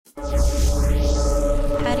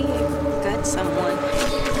someone.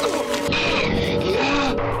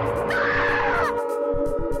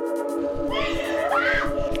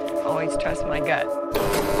 Always trust my gut.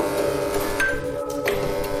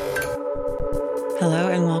 Hello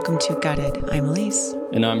and welcome to Gutted. I'm Aleece.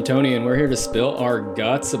 And I'm Tony, and we're here to spill our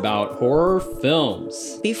guts about horror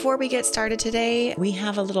films. Before we get started today, we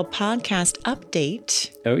have a little podcast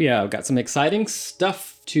update. Oh yeah, I've got some exciting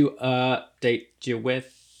stuff to update you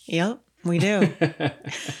with. Yep, we do.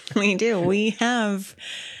 We do. We have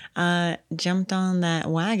jumped on that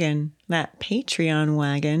wagon, that Patreon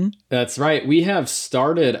wagon. That's right. We have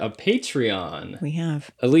started a Patreon. We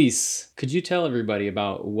have. Aleece, could you tell everybody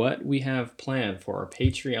about what we have planned for our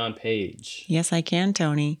Patreon page? Yes, I can,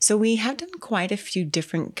 Tony. So we have done quite a few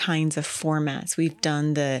different kinds of formats. We've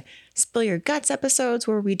done the Spill Your Guts episodes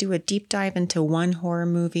where we do a deep dive into one horror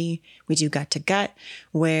movie. We do Gut to Gut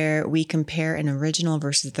where we compare an original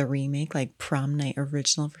versus the remake, like Prom Night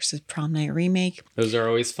original versus Prom Night remake. Those are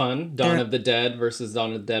always fun. Dawn of the Dead versus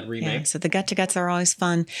Dawn of the Dead remake. Yeah, so the Gut to Guts are always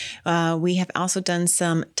fun. We have also done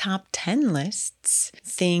some top 10 lists,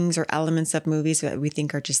 things or elements of movies that we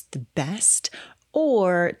think are just the best,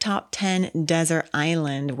 or top 10 desert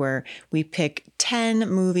island, where we pick 10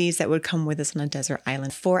 movies that would come with us on a desert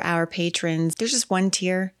island. For our patrons, there's just one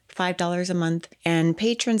tier, $5 a month. And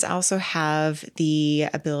patrons also have the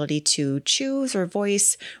ability to choose or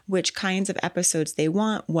voice which kinds of episodes they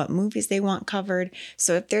want, what movies they want covered.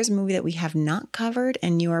 So if there's a movie that we have not covered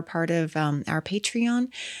and you are part of our Patreon,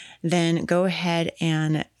 then go ahead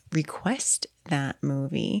and request that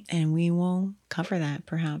movie and we will cover that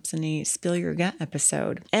perhaps in a Spill Your Gut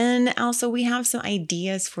episode. And also we have some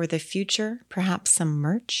ideas for the future. Perhaps some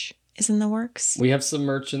merch is in the works. We have some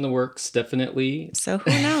merch in the works, definitely. So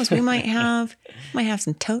who knows? We might have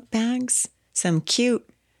some tote bags, some cute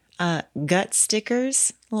gut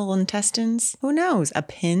stickers, little intestines. Who knows? A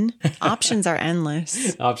pin. Options are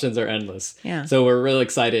endless. Options are endless. Yeah. So we're really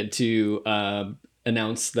excited to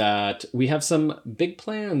announce that we have some big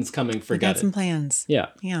plans coming for Gutted. Got some plans. Yeah.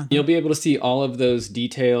 You'll be able to see all of those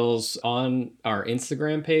details on our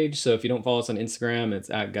Instagram page. So if you don't follow us on Instagram,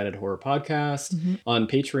 it's at Gutted Horror Podcast. Mm-hmm. On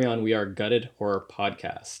Patreon, we are Gutted Horror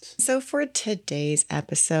Podcast. So for today's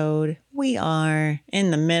episode, we are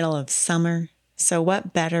in the middle of summer. So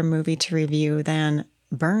what better movie to review than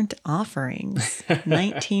Burnt Offerings,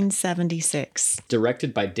 1976.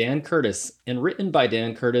 Directed by Dan Curtis and written by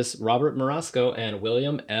Dan Curtis, Robert Marasco, and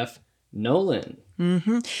William F. Nolan.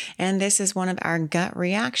 Mm-hmm. And this is one of our gut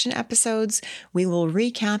reaction episodes. We will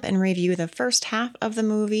recap and review the first half of the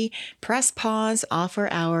movie, press pause, offer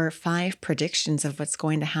our 5 predictions of what's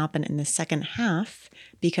going to happen in the second half,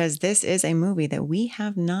 because this is a movie that we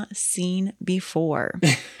have not seen before.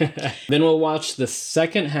 Then we'll watch the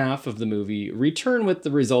second half of the movie, return with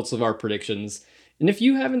the results of our predictions. And if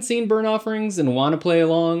you haven't seen Burnt Offerings and want to play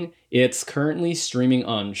along, it's currently streaming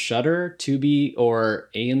on Shudder, Tubi, or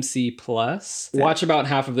AMC Plus. Watch about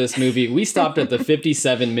half of this movie. We stopped at the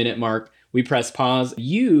 57-minute mark. We press pause.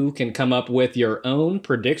 You can come up with your own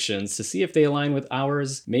predictions to see if they align with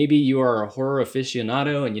ours. Maybe you are a horror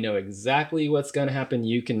aficionado and you know exactly what's going to happen.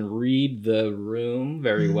 You can read the room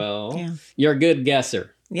very well. Yeah. You're a good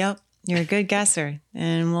guesser. Yep. You're a good guesser,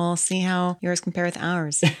 and we'll see how yours compare with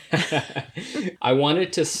ours. I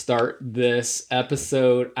wanted to start this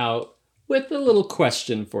episode out with a little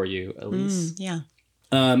question for you, Aleece. Yeah.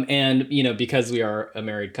 And, you know, because we are a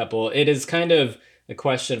married couple, it is kind of a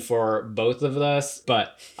question for both of us,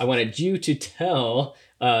 but I wanted you to tell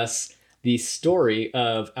us the story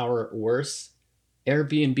of our worst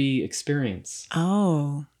Airbnb experience.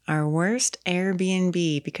 Oh, our worst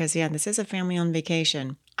Airbnb, because this is a family on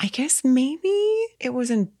vacation. I guess maybe it was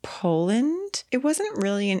in Poland. It wasn't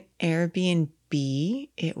really an Airbnb.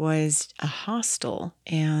 It was a hostel.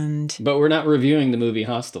 But we're not reviewing the movie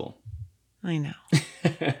Hostel. I know.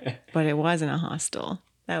 But it wasn't a hostel.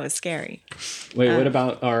 That was scary. Wait, what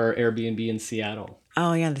about our Airbnb in Seattle?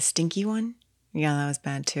 Oh, yeah, the stinky one? Yeah, that was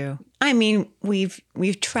bad too. I mean, we've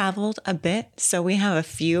traveled a bit, so we have a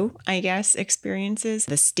few, I guess, experiences.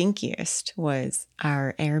 The stinkiest was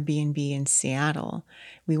our Airbnb in Seattle.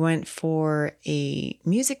 We went for a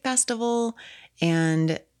music festival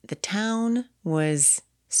and the town was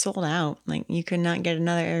sold out. Like, you could not get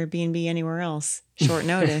another Airbnb anywhere else. Short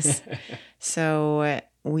notice. So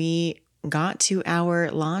we got to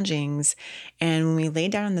our lodgings, and when we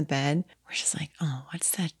laid down on the bed, we're just like, oh,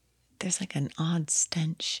 what's that? There's like an odd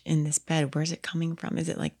stench in this bed. Where's it coming from? Is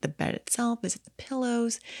it like the bed itself? Is it the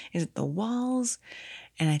pillows? Is it the walls?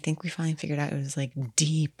 And I think we finally figured out it was like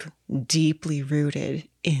deeply rooted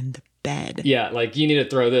in the bed. Yeah, like you need to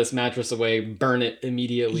throw this mattress away, burn it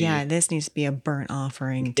immediately. Yeah, this needs to be a burnt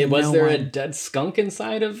offering to Was no there a one. dead skunk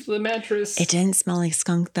inside of the mattress? It didn't smell like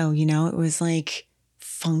skunk though, you know? It was like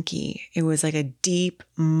funky. It was like a deep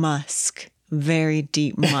musk, very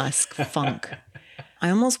deep musk funk. I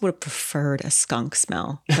almost would have preferred a skunk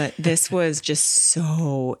smell, but this was just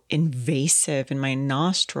so invasive in my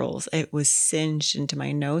nostrils. It was singed into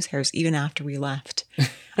my nose hairs even after we left.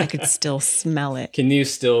 I could still smell it. Can you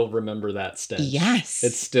still remember that stench? Yes.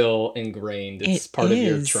 It's still ingrained. It's part of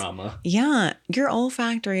your is. trauma. Yeah. Your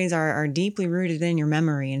olfactories are deeply rooted in your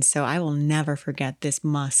memory. And so I will never forget this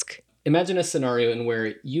musk. Imagine a scenario in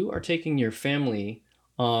where you are taking your family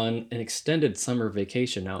on an extended summer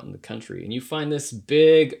vacation out in the country, and you find this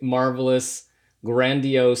big, marvelous,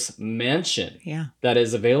 grandiose mansion that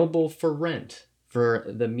is available for rent for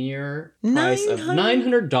the mere price of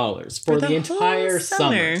 $900 for the entire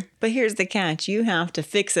summer. But here's the catch. You have to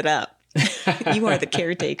fix it up. You are the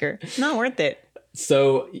caretaker. Not worth it.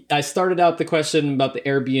 So I started out the question about the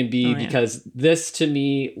Airbnb because this, to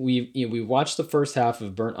me, we watched the first half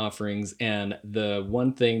of Burnt Offerings, and the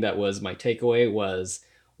one thing that was my takeaway was,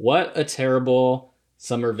 what a terrible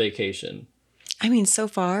summer vacation. I mean, so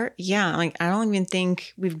far, yeah. Like, I don't even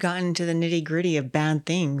think we've gotten to the nitty gritty of bad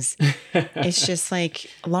things. It's just like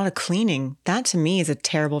a lot of cleaning. That to me is a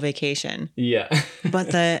terrible vacation. Yeah. But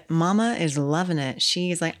the mama is loving it.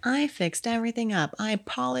 She's like, I fixed everything up. I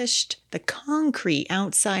polished the concrete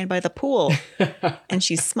outside by the pool. And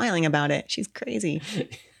she's smiling about it. She's crazy.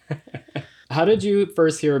 How did you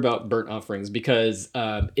first hear about Burnt Offerings? Because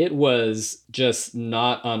it was just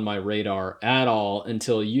not on my radar at all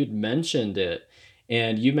until you'd mentioned it.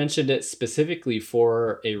 And you mentioned it specifically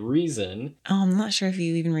for a reason. Oh, I'm not sure if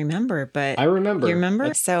you even remember, but... I remember. You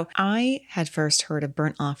remember? So I had first heard of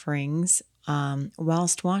Burnt Offerings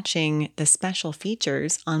whilst watching the special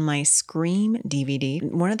features on my Scream DVD.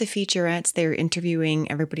 One of the featurettes, they were interviewing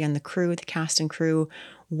everybody on the crew, the cast and crew,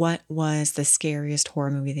 what was the scariest horror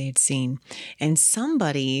movie they had seen. And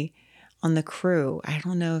somebody on the crew, I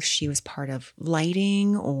don't know if she was part of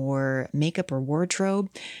lighting or makeup or wardrobe,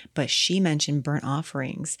 but she mentioned Burnt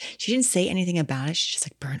Offerings. She didn't say anything about it. She's just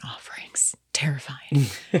like, Burnt Offerings, terrifying.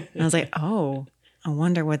 And I was like, oh, I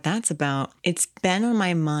wonder what that's about. It's been on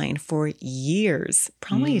my mind for years,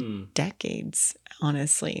 probably decades,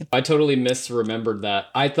 honestly. I totally misremembered that.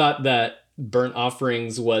 I thought that Burnt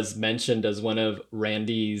Offerings was mentioned as one of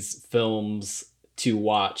Randy's films to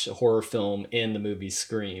watch, a horror film in the movie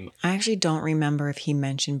Scream. I actually don't remember if he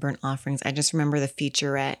mentioned Burnt Offerings. I just remember the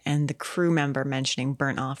featurette and the crew member mentioning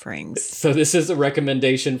Burnt Offerings. So this is a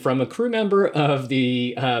recommendation from a crew member of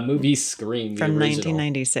the movie Scream, from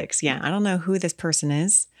 1996. Yeah, I don't know who this person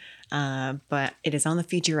is, but it is on the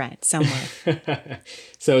featurette somewhere.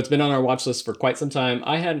 So it's been on our watch list for quite some time.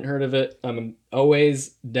 I hadn't heard of it. I'm always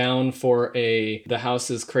down for the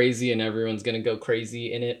house is crazy and everyone's going to go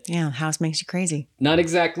crazy in it. Yeah, the house makes you crazy. Not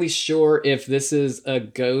exactly sure if this is a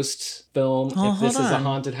ghost film, if this is a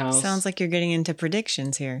haunted house. Sounds like you're getting into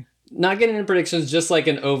predictions here. Not getting into predictions, just like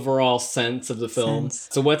an overall sense of the film.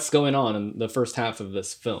 So what's going on in the first half of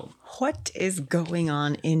this film? What is going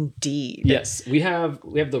on indeed? Yes, we have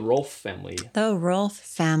the Rolfe family. The Rolfe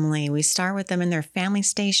family. We start with them in their family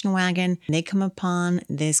station wagon. They come upon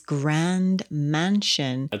this grand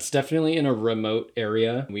mansion. It's definitely in a remote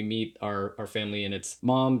area. We meet our family, and it's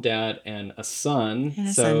mom, dad, and a son.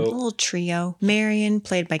 And a little trio. Marion,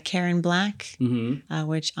 played by Karen Black,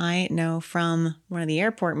 which I know from one of the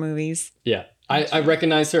airport movies. Yeah. I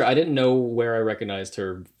recognized her. I didn't know where I recognized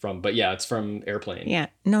her from, but yeah, it's from Airplane. Yeah.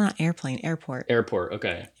 No, not Airplane. Airport. Airport.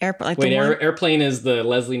 Okay. Airport. Like wait, Airplane is the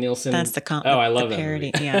Leslie Nielsen. That's the I love the that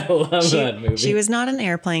parody. Movie. Yeah. I love that movie. She was not an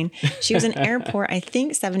airplane. She was an airport. I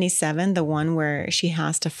think 77, the one where she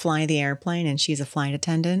has to fly the airplane and she's a flight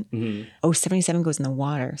attendant. Mm-hmm. Oh, 77 goes in the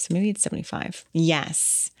water. So maybe it's 75.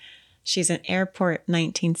 Yes. She's an Airport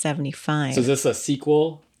 1975. So is this a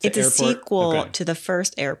sequel? It's a sequel to the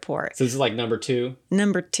first Airport. So this is like number 2?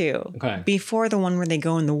 Number 2. Okay. Before the one where they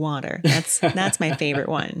go in the water. That's my favorite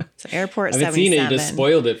one. So Airport 77. I haven't seen it. You just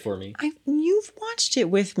spoiled it for me. You've watched it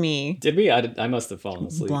with me. Did we? I must have fallen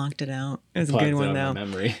asleep. Blocked it out. It was a good one, though.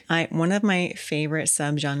 Memory. One of my favorite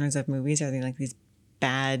subgenres of movies are these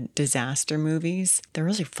bad disaster movies. They're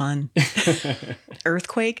really fun.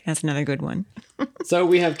 Earthquake, that's another good one. So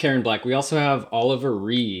we have Karen Black. We also have Oliver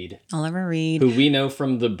Reed. Oliver Reed. Who we know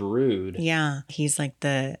from The Brood. Yeah. He's like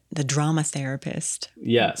the drama therapist.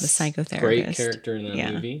 Yes. The psychotherapist. Great character in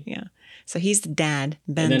that movie. Yeah. So he's the dad,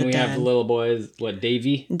 Ben And then the we dad. have the little boys,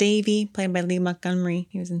 Davey? Davey, played by Lee Montgomery.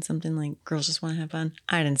 He was in something like Girls Just Want to Have Fun.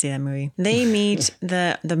 I didn't see that movie. They meet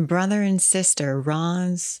the brother and sister,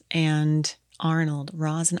 Roz and Arnold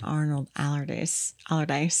Allardyce.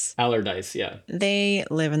 Allardyce, yeah. They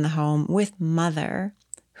live in the home with Mother,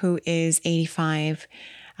 who is 85,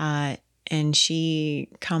 and she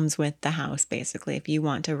comes with the house, basically. If you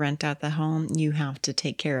want to rent out the home, you have to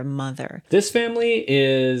take care of Mother. This family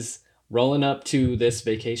is rolling up to this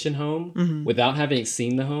vacation home without having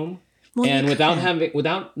seen the home. Well, and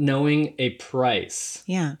without knowing a price.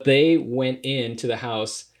 Yeah. They went into the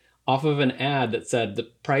house off of an ad that said the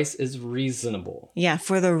price is reasonable. Yeah,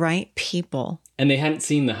 for the right people. And they hadn't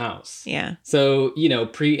seen the house. Yeah. So,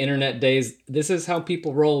 pre-internet days, this is how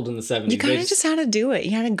people rolled in the 70s. You kind of just had to do it.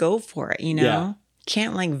 You had to go for it, Yeah.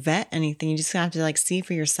 Can't vet anything. You just have to see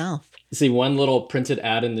for yourself. See one little printed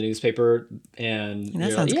ad in the newspaper and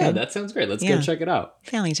That sounds good. yeah, that sounds great. Let's go check it out.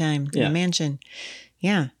 Family time in the mansion.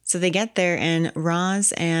 Yeah. So they get there and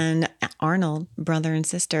Roz and Arnold, brother and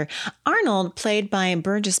sister. Arnold, played by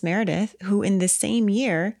Burgess Meredith, who in the same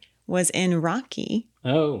year was in Rocky.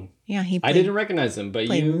 Oh. Yeah, I didn't recognize him, but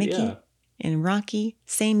played Mickey in Rocky.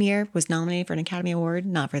 Same year, was nominated for an Academy Award.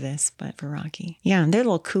 Not for this, but for Rocky. Yeah, they're a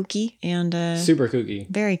little kooky and super kooky.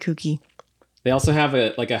 Very kooky. They also have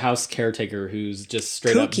a house caretaker who's just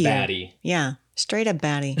straight up baddie. Yeah, straight up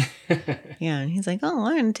baddie. Yeah, and he's like, oh,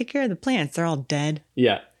 I'm going to take care of the plants. They're all dead.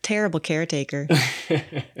 Yeah. Terrible caretaker.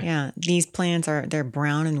 Yeah, these plants they're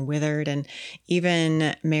brown and withered. And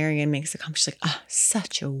even Marion makes a comment. She's like, oh,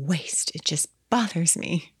 such a waste. It just bothers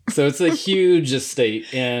me. So it's a huge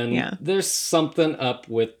estate, and there's something up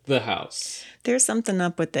with the house. There's something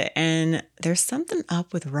up with it, and there's something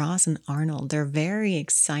up with Roz and Arnold. They're very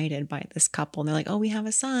excited by this couple. And they're like, oh, we have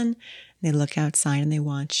a son. And they look outside and they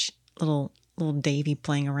watch little Davy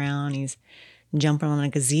playing around. He's jumping on a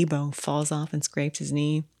gazebo, falls off and scrapes his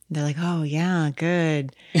knee. They're like, oh, yeah,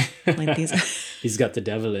 good. Like these. He's got the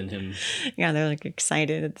devil in him. Yeah, they're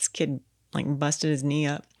excited that this kid busted his knee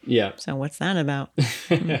up. Yeah. So what's that about?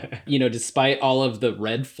 Despite all of the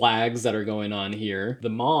red flags that are going on here, the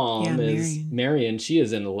mom is Marion. She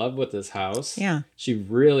is in love with this house. Yeah. She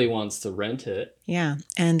really wants to rent it. Yeah.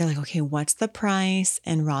 And they're like, okay, what's the price?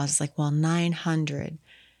 And Roz is like, well, $900.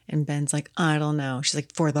 And Ben's like, I don't know. She's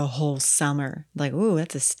like, for the whole summer. Like, ooh,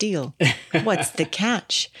 that's a steal. What's the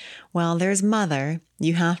catch? Well, there's Mother.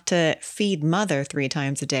 You have to feed Mother 3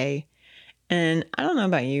 times a day. And I don't know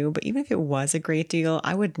about you, but even if it was a great deal,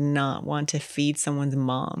 I would not want to feed someone's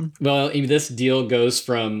mom. Well, this deal goes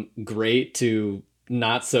from great to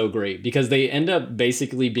not so great because they end up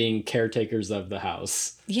basically being caretakers of the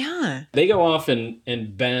house. Yeah. They go off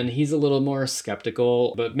and Ben, he's a little more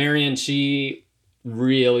skeptical, but Marion, she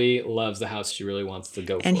really loves the house. She really wants to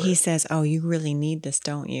go for it. And he says, oh, you really need this,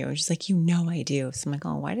 don't you? And she's like, I do. So I'm like,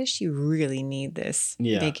 oh, why does she really need this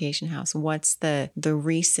vacation house? What's the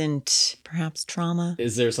recent, perhaps, trauma?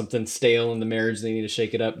 Is there something stale in the marriage they need to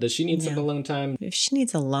shake it up? Does she need some alone time? If she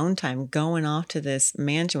needs alone time, going off to this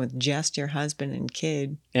mansion with just your husband and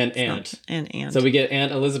kid. And aunt. And aunt. So we get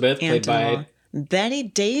Aunt Elizabeth, played by Betty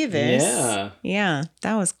Davis. Yeah. Yeah,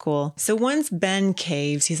 that was cool. So once Ben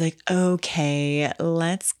caves, he's like, okay,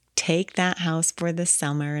 let's take that house for the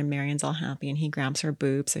summer. And Marion's all happy and he grabs her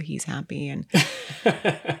boob, so he's happy. And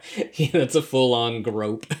that's a full-on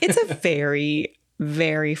grope. It's a very,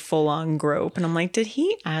 very full-on grope. And I'm like, did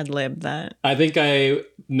he ad-lib that? I think I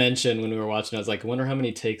mentioned when we were watching, I was like, I wonder how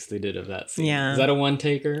many takes they did of that scene. Yeah. Is that a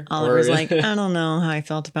one-taker? Oliver's like, I don't know how I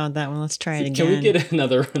felt about that one. Let's try it again. Can we get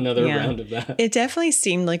another round of that? It definitely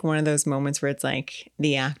seemed like one of those moments where it's like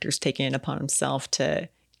the actor's taking it upon himself to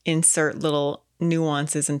insert little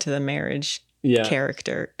nuances into the marriage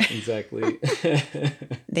character. Exactly.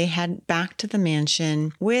 They head back to the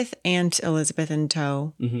mansion with Aunt Elizabeth in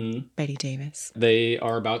tow, Betty Davis. They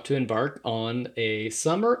are about to embark on a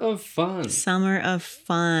summer of fun. Summer of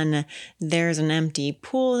fun. There's an empty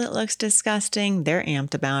pool that looks disgusting. They're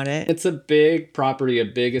amped about it. It's a big property, a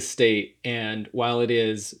big estate. And while it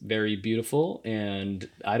is very beautiful and,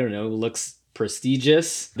 I don't know, looks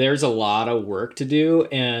prestigious, there's a lot of work to do,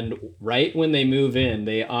 and right when they move in,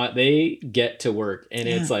 they get to work, and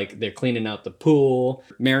it's like they're cleaning out the pool.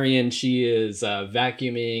 Marion, she is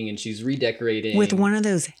vacuuming and she's redecorating with one of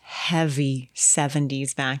those heavy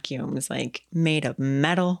 70s vacuums, like made of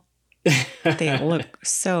metal. They look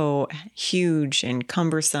so huge and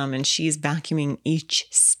cumbersome, and she's vacuuming each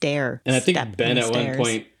stair. And I think Ben at one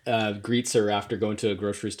point greets her after going to a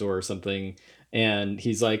grocery store or something. And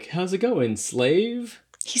he's like, how's it going, slave?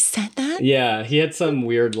 He said that? Yeah, he had some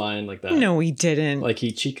weird line like that. No, he didn't. Like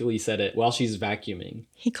he cheekily said it while she's vacuuming.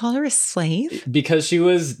 He called her a slave? Because she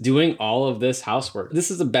was doing all of this housework.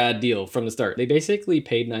 This is a bad deal from the start. They basically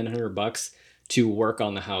paid $900 to work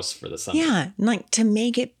on the house for the summer. Yeah, like to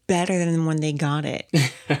make it better than when they got it.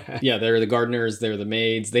 Yeah, they're the gardeners, they're the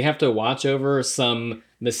maids. They have to watch over some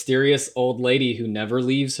mysterious old lady who never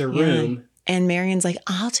leaves her room. And Marion's like,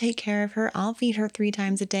 I'll take care of her. I'll feed her 3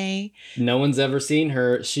 times a day. No one's ever seen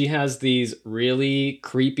her. She has these really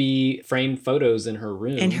creepy framed photos in her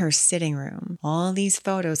room. In her sitting room. All these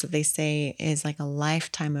photos that they say is like a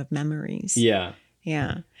lifetime of memories. Yeah.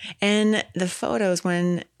 Yeah. And the photos,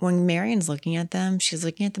 when Marion's looking at them, she's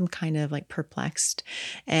looking at them kind of like perplexed.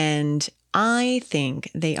 And I think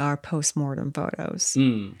they are postmortem photos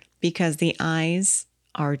because the eyes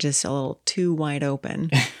are just a little too wide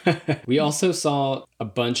open. We also saw a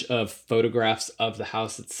bunch of photographs of the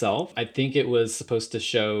house itself. I think it was supposed to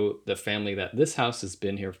show the family that this house has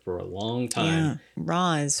been here for a long time. Yeah.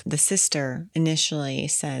 Roz, the sister, initially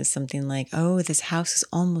says something like, oh, this house is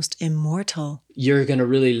almost immortal. You're going to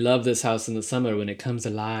really love this house in the summer when it comes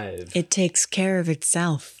alive. It takes care of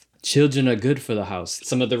itself. Children are good for the house.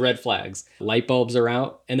 Some of the red flags. Light bulbs are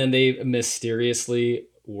out, and then they mysteriously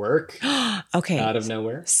work okay. out of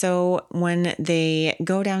nowhere. So when they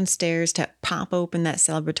go downstairs to pop open that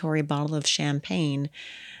celebratory bottle of champagne,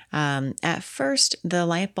 at first the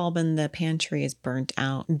light bulb in the pantry is burnt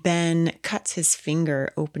out. Ben cuts his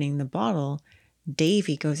finger opening the bottle.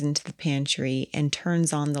 Davy goes into the pantry and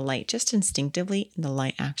turns on the light just instinctively. And the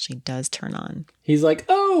light actually does turn on. He's like,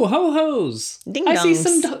 oh, ho-hos. Ding I see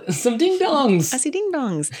dongs. some ding-dongs. I see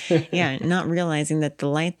ding-dongs. Yeah, not realizing that the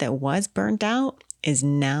light that was burnt out is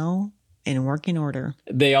now in working order.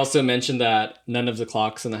 They also mentioned that none of the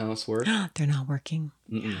clocks in the house work. They're not working.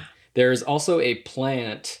 Mm-mm. There's also a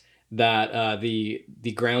plant that the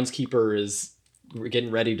groundskeeper is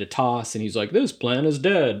getting ready to toss, and he's like, this plant is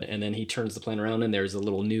dead. And then he turns the plant around, and there's a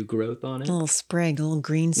little new growth on it. A little sprig, a little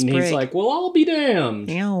green sprig. And he's like, well, I'll be damned.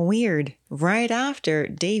 You know, weird. Right after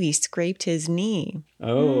Davy scraped his knee.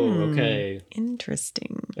 Oh, okay.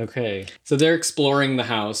 Interesting. Okay. So they're exploring the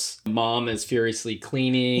house. Mom is furiously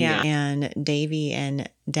cleaning. Yeah, and Davy and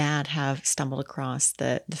Dad have stumbled across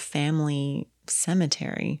the family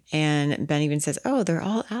cemetery. And Ben even says, oh, they're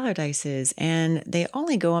all Allardyces. And they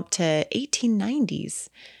only go up to 1890s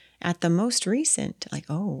at the most recent. Like,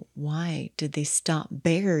 oh, why did they stop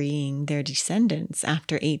burying their descendants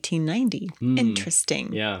after 1890?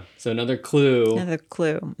 Interesting. Yeah. So another clue. Another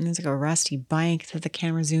clue. And there's like a rusty bike that the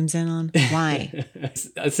camera zooms in on. Why?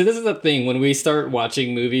 So this is the thing. When we start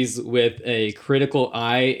watching movies with a critical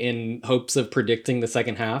eye in hopes of predicting the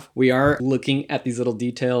second half, we are looking at these little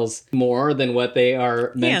details more than what they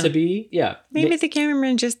are meant to be. Yeah. Maybe the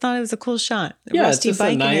cameraman just thought it was a cool shot. Yeah, rusty it's just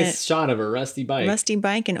bike a nice shot of a rusty bike. Rusty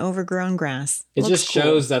bike and overgrown grass. It just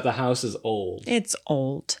shows that the house is old. It's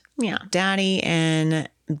old. Yeah. Daddy and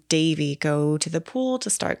Davy go to the pool to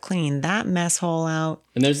start cleaning that mess hole out.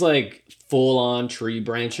 And there's like full-on tree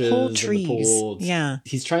branches whole in trees. the pool. Yeah.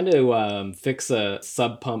 He's trying to fix a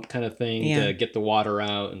sub pump kind of thing to get the water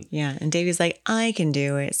out. And Davy's like, I can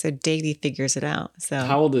do it. So Davy figures it out. So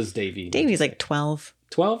how old is Davy? Davy's like 12.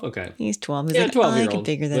 12? Okay. He's 12. He's like, 12-year-old I can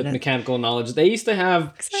figure that with out. mechanical knowledge. They used to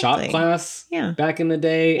have shop class back in the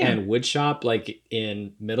day and wood shop, like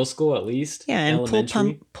in middle school at least. Yeah, and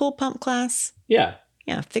pool pump class. Yeah.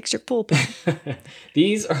 Yeah, fix your pool pump.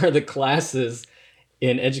 These are the classes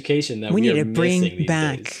in education that we need to bring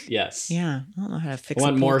back. Days. Yes. Yeah, I don't know how to fix. I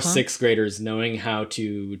want more sixth graders knowing how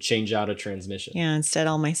to change out a transmission. Yeah, instead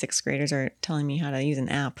all my sixth graders are telling me how to use an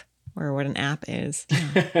app or what an app is.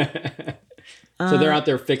 Yeah. So they're out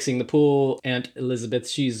there fixing the pool. Aunt Elizabeth,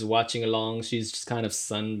 she's watching along. She's just kind of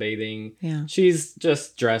sunbathing. Yeah. She's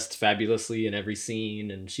just dressed fabulously in every scene,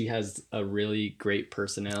 and she has a really great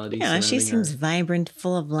personality. Yeah, she seems vibrant,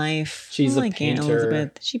 full of life. She's a painter. Aunt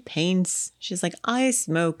Elizabeth. She paints. She's like, I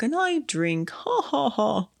smoke and I drink. Ha ha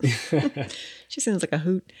ha. She seems like a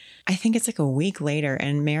hoot. I think it's like a week later,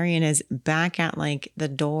 and Marion is back at like the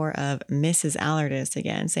door of Mrs. Allardyce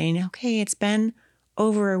again, saying, okay, it's been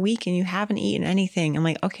over a week and you haven't eaten anything. I'm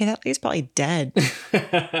like, okay, that lady's probably dead.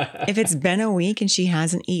 If it's been a week and she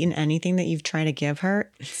hasn't eaten anything that you've tried to give her,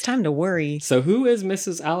 it's time to worry. So who is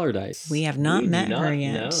Mrs. Allardyce? We have not met her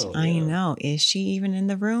yet. I know. Is she even in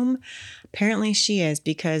the room? Apparently she is,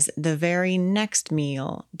 because the very next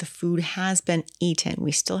meal, the food has been eaten.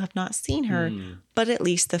 We still have not seen her, but at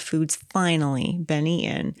least the food's finally been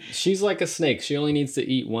eaten. She's like a snake. She only needs to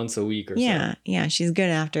eat once a week or so. Yeah. She's good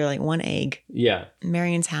after like one egg. Yeah.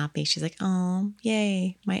 Marion's happy. She's like, oh,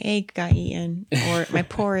 yay, my egg got eaten. Or my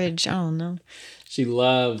porridge. I don't know. She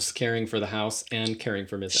loves caring for the house and caring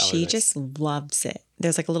for Miss Allardyce. She just loves it.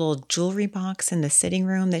 There's like a little jewelry box in the sitting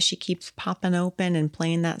room that she keeps popping open and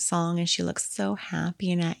playing that song, and she looks so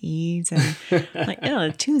happy and at ease. And like, oh,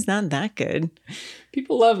 the tune's not that good.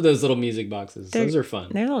 People love those little music boxes. Those are fun.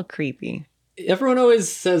 They're a little creepy. Everyone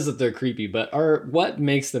always says that they're creepy, but what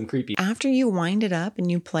makes them creepy? After you wind it up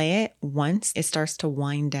and you play it, once it starts to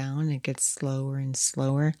wind down, it gets slower and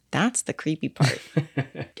slower. That's the creepy part.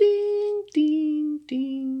 Ding, ding,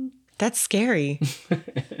 ding. That's scary.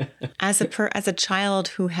 As a child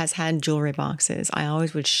who has had jewelry boxes, I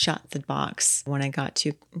always would shut the box when I got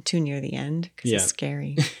too near the end because it's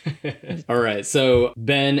scary. All right. So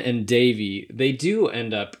Ben and Davy, they do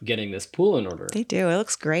end up getting this pool in order. They do. It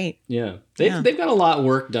looks great. Yeah. They've got a lot of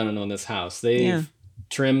work done on this house. They've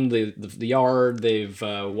trimmed the yard. They've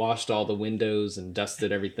washed all the windows and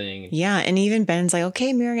dusted everything. Yeah. And even Ben's like,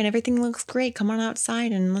 okay, Marion, everything looks great. Come on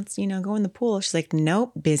outside and let's, go in the pool. She's like,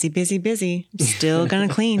 nope, busy, busy, busy. I'm still going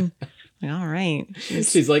to clean. Like, all right.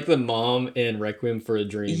 She's like the mom in Requiem for a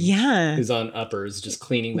Dream. Yeah. Who's on uppers, just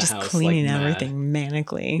cleaning the house. Just cleaning like everything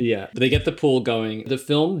manically. Yeah. They get the pool going. The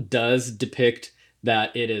film does depict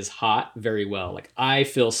that it is hot very well. Like, I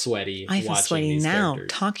feel sweaty. I feel sweaty now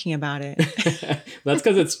talking about it. That's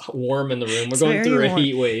because it's warm in the room. We're going through a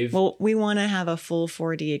heat wave. Well, we want to have a full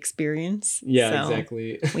 4D experience. Yeah, so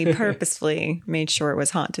exactly. We purposefully made sure it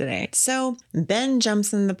was hot today. So Ben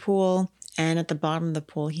jumps in the pool. And at the bottom of the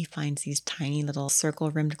pool, he finds these tiny little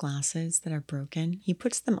circle-rimmed glasses that are broken. He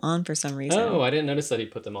puts them on for some reason. Oh, I didn't notice that he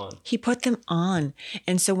put them on. He put them on.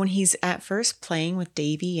 And so when he's at first playing with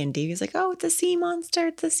Davy, and Davy's like, oh, it's a sea monster,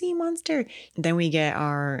 it's a sea monster. Then we get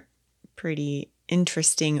our pretty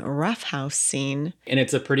interesting roughhouse scene. And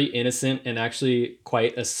it's a pretty innocent and actually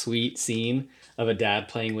quite a sweet scene of a dad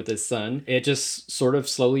playing with his son. It just sort of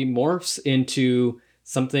slowly morphs into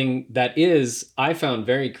something that I found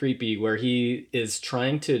very creepy, where he is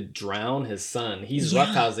trying to drown his son. He's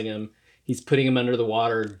roughhousing him. He's putting him under the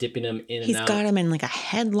water, dipping him in and out. He's got him in like a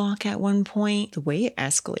headlock at one point. The way it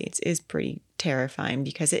escalates is pretty terrifying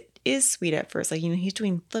because it is sweet at first. Like, he's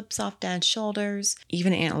doing flips off Dad's shoulders.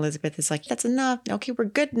 Even Aunt Elizabeth is like, that's enough. Okay, we're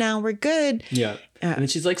good now. We're good. Yeah. And then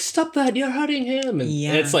she's like, stop that. You're hurting him. And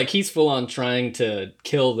it's like he's full on trying to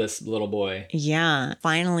kill this little boy. Yeah.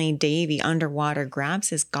 Finally, Davy underwater grabs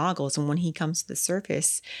his goggles. And when he comes to the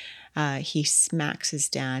surface, he smacks his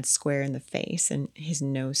dad square in the face and his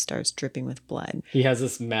nose starts dripping with blood. He has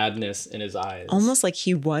this madness in his eyes. Almost like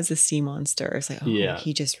he was a sea monster. It's like,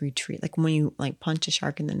 he just retreat. Like when you punch a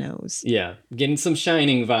shark in the nose. Yeah. Getting some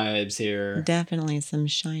Shining vibes here. Definitely some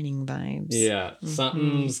Shining vibes. Yeah. Mm-hmm.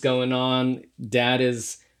 Something's going on. Dad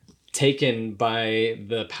is taken by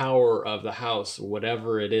the power of the house,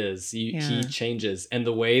 whatever it is. He changes. And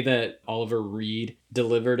the way that Oliver Reed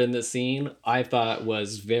delivered in the scene, I thought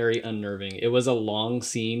was very unnerving. It was a long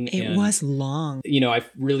scene. It was long. I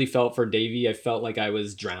really felt for Davy. I felt like I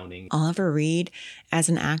was drowning. Oliver Reed, as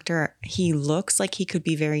an actor, he looks like he could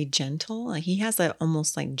be very gentle. Like, he has a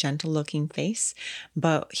almost like gentle looking face,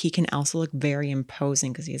 but he can also look very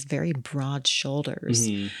imposing because he has very broad shoulders.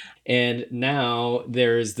 Mm-hmm. And now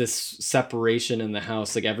there's this separation in the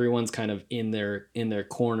house. Like, everyone's kind of in their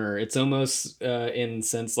corner. It's almost in a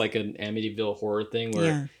sense like an Amityville horror thing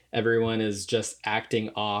where everyone is just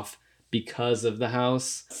acting off because of the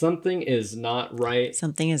house. Something is not right.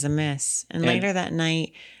 Something is amiss. And later that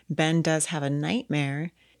night, Ben does have a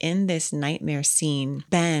nightmare. In this nightmare scene,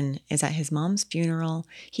 Ben is at his mom's funeral.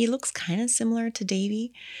 He looks kind of similar to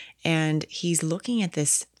Davy, and he's looking at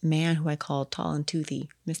this man who I call Tall and Toothy.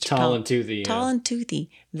 Mr. Tall and Toothy. Tall and Toothy.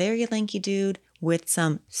 Very lanky dude with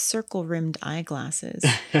some circle-rimmed eyeglasses.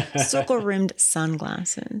 Circle-rimmed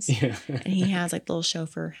sunglasses. Yeah. And he has like little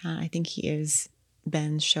chauffeur hat. I think he is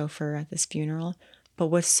Ben's chauffeur at this funeral. But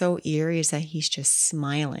what's so eerie is that he's just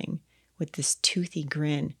smiling with this toothy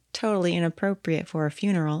grin. Totally inappropriate for a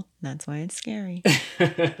funeral. That's why it's scary.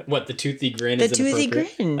 What, the toothy grin is inappropriate? The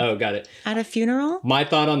toothy grin. Oh, got it. At a funeral? My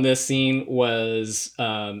thought on this scene was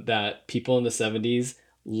that people in the 70s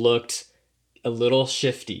looked a little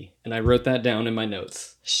shifty. And I wrote that down in my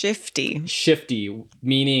notes. Shifty. Shifty,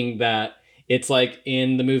 meaning that it's like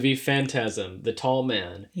in the movie Phantasm, the tall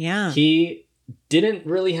man. Yeah. He didn't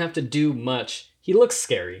really have to do much. He looks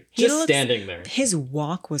scary, standing there. His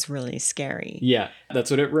walk was really scary. Yeah, that's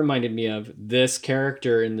what it reminded me of. This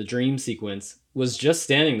character in the dream sequence was just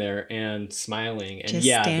standing there and smiling. And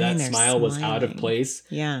that smile was out of place.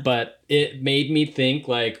 Yeah. But it made me think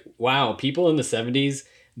like, wow, people in the 70s,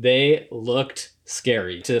 they looked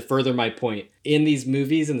scary. To further my point, in these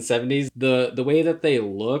movies in the 70s, the way that they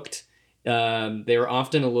looked, they were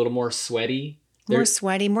often a little more sweaty. More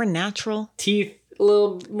sweaty, more natural. Teeth a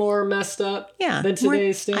little more messed up than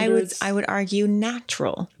today's standards. I would argue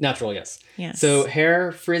natural. Natural, yes. Yes. So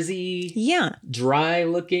hair frizzy, dry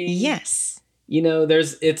looking. Yes. You know,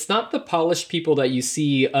 it's not the polished people that you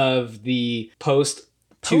see of the post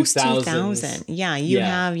 2000. Yeah, you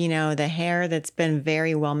have, the hair that's been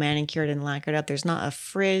very well manicured and lacquered up. There's not a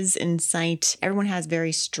frizz in sight. Everyone has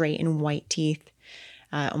very straight and white teeth,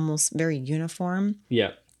 almost very uniform.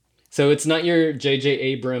 Yeah. So it's not your J.J.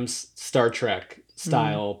 Abrams Star Trek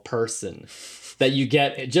style person that you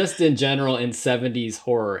get just in general in 70s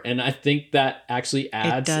horror. And I think that actually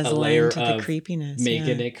adds a layer of the creepiness,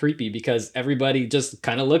 making it creepy because everybody just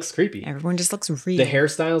kind of looks creepy. Everyone just looks real. The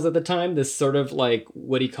hairstyles at the time, this sort of like,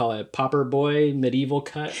 what do you call it? Popper boy, medieval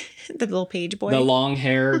cut. The little page boy. The long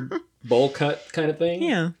hair bowl cut kind of thing.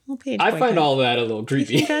 Yeah, little page boy. I find all that a little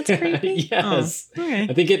creepy. You think that's creepy? Yes. Oh, okay.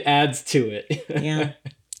 I think it adds to it. Yeah.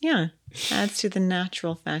 Yeah. Adds to the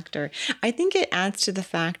natural factor. I think it adds to the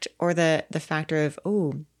fact or the factor of,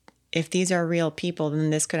 if these are real people, then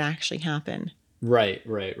this could actually happen. Right.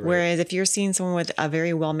 Whereas if you're seeing someone with a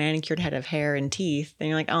very well manicured head of hair and teeth, then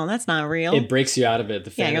you're like, oh, that's not real. It breaks you out of it. The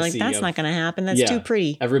fantasy. Yeah, you're like, that's not going to happen. That's too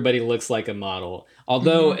pretty. Everybody looks like a model.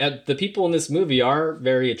 Although the people in this movie are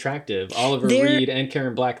very attractive. Oliver Reed and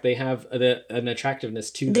Karen Black, they have an attractiveness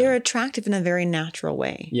to them. They're attractive in a very natural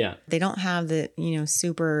way. Yeah. They don't have the,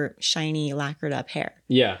 super shiny lacquered up hair.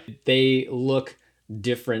 Yeah. They look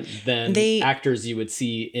different than actors you would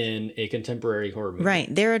see in a contemporary horror movie.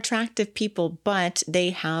 Right. They're attractive people, but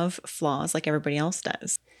they have flaws like everybody else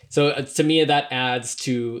does. So to me, that adds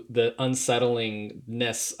to the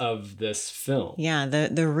unsettlingness of this film. Yeah,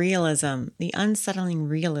 the realism, the unsettling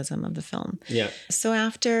realism of the film. Yeah. So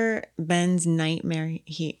after Ben's nightmare,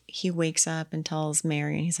 he wakes up and tells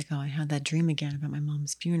Mary, and he's like, oh, I had that dream again about my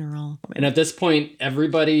mom's funeral. And at this point,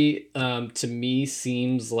 everybody, to me,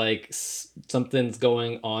 seems like something's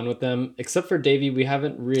going on with them. Except for Davy, we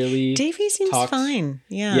haven't really Davy seems fine.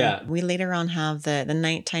 Yeah. We later on have the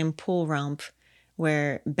nighttime pool romp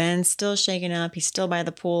where Ben's still shaken up. He's still by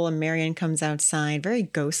the pool, and Marion comes outside, very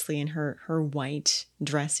ghostly in her white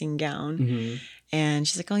dressing gown. Mm-hmm. And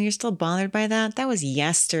she's like, oh, you're still bothered by that? That was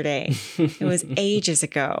yesterday. It was ages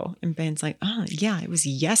ago. And Ben's like, oh, yeah, it was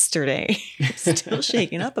yesterday. Still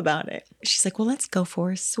shaken up about it. She's like, well, let's go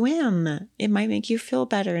for a swim. It might make you feel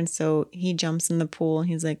better. And so he jumps in the pool, and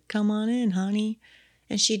he's like, come on in, honey.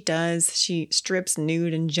 And she does. She strips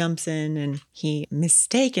nude and jumps in, and he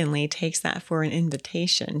mistakenly takes that for an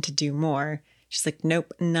invitation to do more. She's like,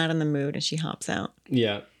 nope, not in the mood. And she hops out.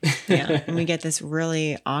 Yeah. Yeah. And we get this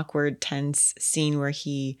really awkward, tense scene where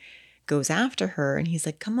he goes after her and he's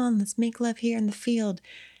like, come on, let's make love here in the field.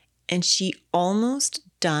 And she almost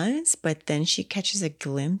does, but then she catches a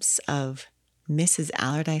glimpse of Mrs.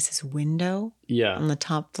 Allardyce's window on the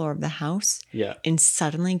top floor of the house. Yeah. And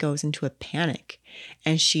suddenly goes into a panic.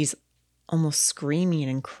 And she's almost screaming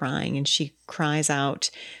and crying. And she cries out,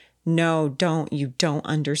 no, don't. You don't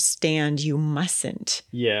understand. You mustn't.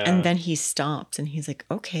 Yeah. And then he stops and he's like,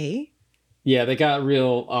 okay. Yeah, they got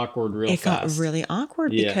real awkward real fast. It got really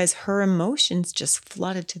awkward because her emotions just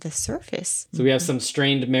flooded to the surface. So we have some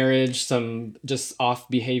strained marriage, some just off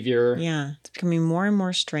behavior. Yeah. It's becoming more and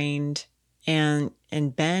more strained. And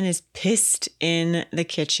Ben is pissed in the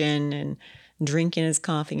kitchen and drinking his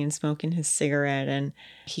coffee and smoking his cigarette. And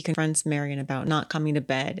he confronts Marion about not coming to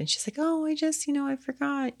bed. And she's like, oh, I just, I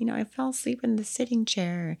forgot. I fell asleep in the sitting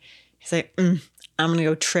chair. He's like, I'm going to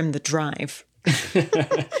go trim the drive.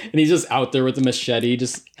 And he's just out there with a machete,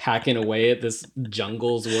 just hacking away at this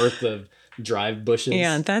jungle's worth of drive bushes.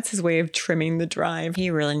 Yeah, that's his way of trimming the drive. He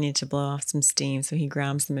really needs to blow off some steam, so he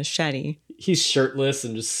grabs the machete. He's shirtless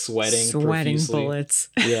and just sweating profusely. Bullets.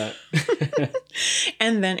 Yeah.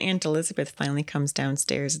 And then Aunt Elizabeth finally comes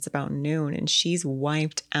downstairs. It's about noon, and she's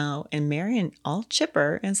wiped out. And Marion, all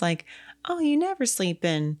chipper, is like, oh, you never sleep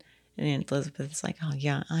in. And Aunt Elizabeth is like, oh,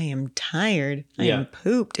 yeah, I am tired. I am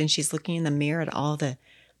pooped. And she's looking in the mirror at all the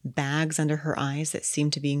bags under her eyes that seem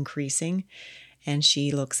to be increasing. And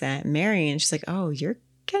she looks at Marion. She's like, oh, you're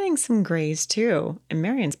getting some grays too. And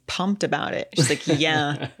Marion's pumped about it. She's like,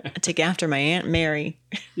 yeah, I take after my Aunt Mary.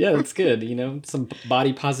 Yeah, that's good. Some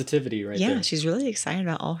body positivity right there. Yeah, she's really excited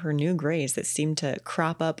about all her new grays that seem to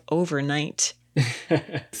crop up overnight.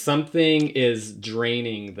 Something is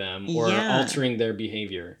draining them or altering their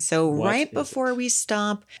behavior. So right before we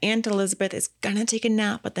stop, Aunt Elizabeth is going to take a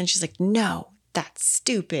nap, but then she's like, no, that's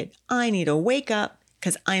stupid. I need to wake up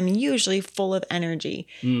because I'm usually full of energy.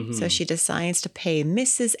 Mm-hmm. So she decides to pay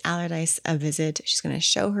Mrs. Allardyce a visit. She's going to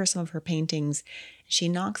show her some of her paintings. She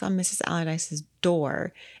knocks on Mrs. Allardyce's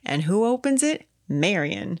door. And who opens it?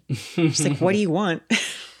 Marion. She's like, what do you want?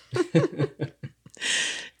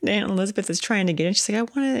 Aunt Elizabeth is trying to get in. She's like, I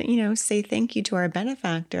want to, say thank you to our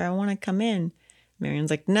benefactor. I want to come in.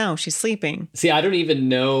 Marion's like, no, she's sleeping. See, I don't even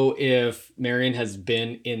know if Marion has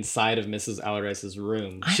been inside of Mrs. Allardyce's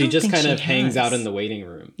room. She just kind of hangs out in the waiting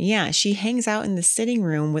room. Yeah, she hangs out in the sitting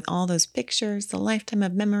room with all those pictures, the lifetime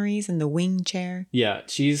of memories, and the wing chair. Yeah,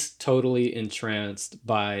 she's totally entranced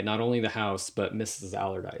by not only the house, but Mrs.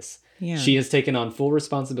 Allardyce. Yeah. She has taken on full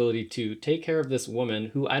responsibility to take care of this woman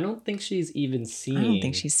who I don't think she's even seen. I don't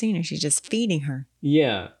think she's seen her. She's just feeding her.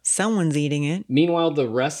 Yeah. Someone's eating it. Meanwhile, the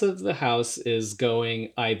rest of the house is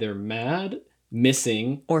going either mad,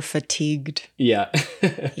 missing, or fatigued. Yeah.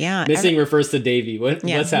 Yeah. Missing refers to Davy. What's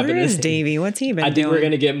happening? Where is Davy? What's he been doing? I think we're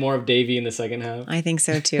going to get more of Davy in the second half. I think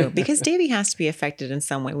so too. Because Davy has to be affected in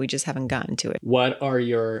some way. We just haven't gotten to it. What are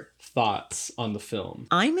your thoughts on the film?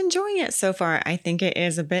 I'm enjoying it so far. I think it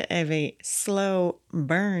is a bit of a slow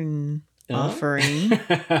burn offering.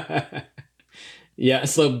 Yeah, a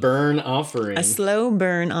slow burn offering. A slow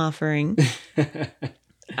burn offering.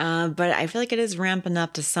 But I feel like it is ramping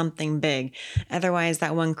up to something big. Otherwise,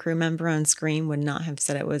 that one crew member on screen would not have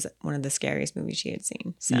said it was one of the scariest movies she had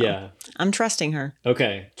seen. So yeah. I'm trusting her.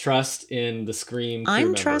 Okay. Trust in the Scream crew I'm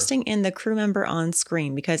member. trusting in the crew member on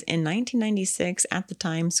Scream because in 1996, at the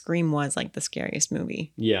time, Scream was like the scariest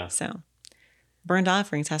movie. Yeah. So Burned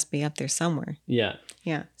Offerings has to be up there somewhere. Yeah.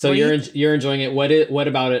 Yeah. So you're enjoying it. What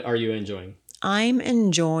about it are you enjoying? I'm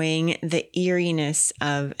enjoying the eeriness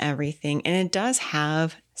of everything. And it does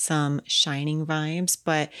have some Shining vibes,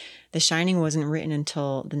 but The Shining wasn't written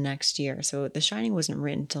until the next year. So The Shining wasn't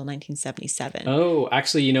written until 1977. Oh,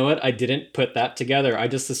 actually, you know what? I didn't put that together. I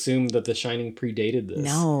just assumed that The Shining predated this.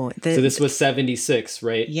 No. So this was 76,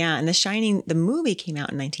 right? Yeah. And The Shining, the movie came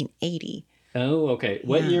out in 1980. Oh, okay.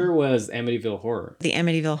 What year was Amityville Horror? The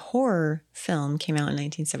Amityville Horror film came out in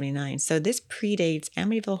 1979. So this predates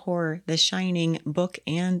Amityville Horror, The Shining book,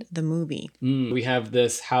 and the movie. We have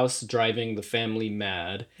this house driving the family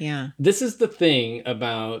mad. Yeah. This is the thing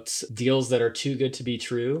about deals that are too good to be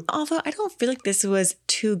true. Although I don't feel like this was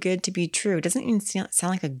too good to be true. It doesn't even sound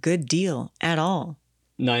like a good deal at all.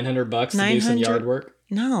 $900 to do some yard work?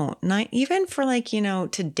 No, not even for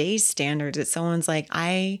today's standards. It's someone's like,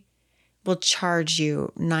 I will charge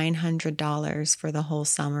you $900 for the whole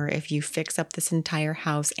summer if you fix up this entire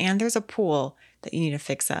house. And there's a pool that you need to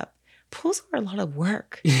fix up. Pools are a lot of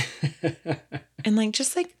work. And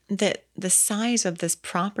just the size of this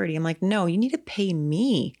property, I'm like, no, you need to pay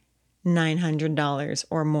me $900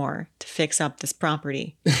 or more to fix up this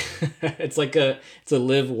property. It's a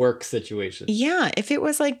live work situation. Yeah. If it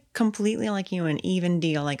was completely an even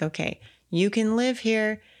deal, okay, you can live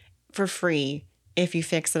here for free if you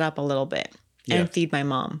fix it up a little bit and feed my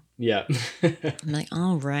mom. Yeah. I'm like,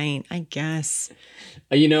 all right, I guess.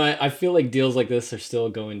 I feel like deals like this are still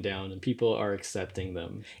going down and people are accepting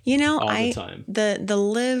them all the time.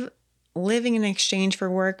 The living in exchange for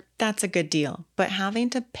work, that's a good deal. But having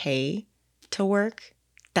to pay to work,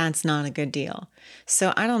 that's not a good deal.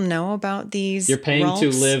 So I don't know about these. You're paying to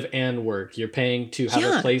live and work. You're paying to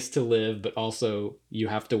have a place to live, but also you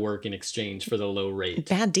have to work in exchange for the low rate.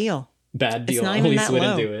 Bad deal. Bad deal. It's not At even least that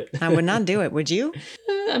wouldn't low. do it. I would not do it. Would you?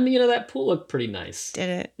 That pool looked pretty nice. Did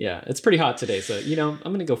it? Yeah, it's pretty hot today, so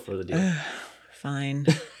I'm gonna go for the deal. Fine.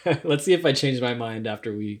 Let's see if I change my mind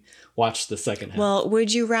after we watch the second half. Well,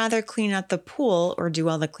 would you rather clean out the pool or do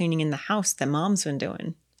all the cleaning in the house that Mom's been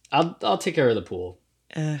doing? I'll take care of the pool.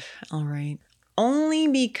 All right. Only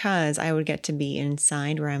because I would get to be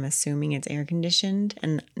inside where I'm assuming it's air conditioned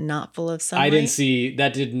and not full of sunlight. I didn't see,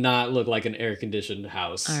 that did not look like an air conditioned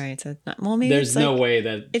house. All right, so it's not. Well, maybe there's no way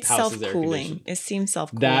that it's house is air self-cooling. conditioned. It seems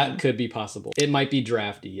self-cooling. That could be possible. It might be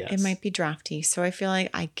drafty, yes. It might be drafty. So I feel like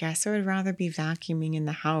I guess I would rather be vacuuming in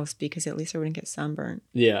the house because at least I wouldn't get sunburned.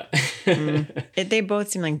 Yeah. They both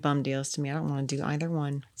seem like bum deals to me. I don't want to do either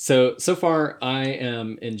one. So far I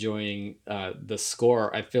am enjoying the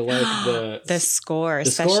score. I feel like the score,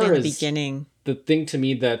 especially in the beginning. The thing to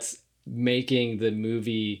me that's making the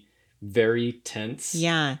movie very tense.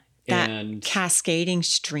 Yeah. That cascading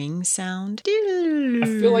string sound. I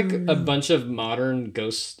feel like a bunch of modern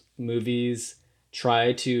ghost movies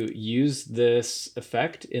try to use this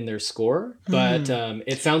effect in their score, but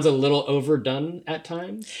it sounds a little overdone at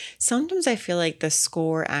times. Sometimes I feel like the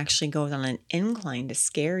score actually goes on an incline to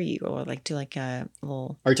scare you, or do a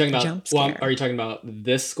little jump scare. Well, are you talking about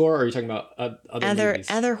this score, or are you talking about other movies?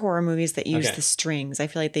 Other horror movies that use the strings? I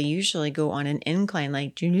feel like they usually go on an incline,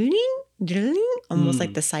 almost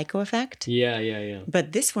like the Psycho effect. Yeah.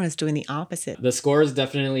 But this one is doing the opposite. The score is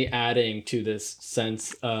definitely adding to this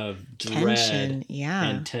sense of Tension, dread yeah.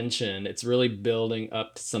 and tension. It's really building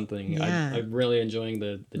up to something. Yeah. I'm really enjoying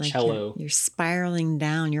the Like cello. You're spiraling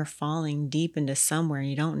down. You're falling deep into somewhere.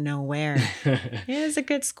 You don't know where. It is a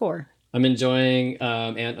good score. I'm enjoying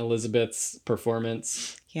Aunt Elizabeth's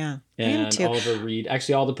performance. Yeah. And Oliver Reed.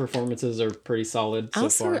 Actually, all the performances are pretty solid so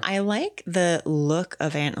far. I like the look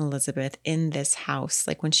of Aunt Elizabeth in this house.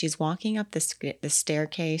 Like when she's walking up the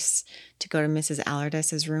staircase to go to Mrs.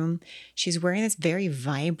 Allardyce's room, she's wearing this very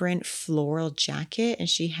vibrant floral jacket and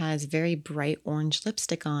she has very bright orange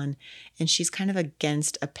lipstick on. And she's kind of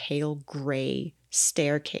against a pale gray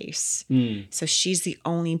staircase. So she's the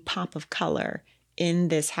only pop of color in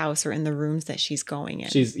this house or in the rooms that she's going in.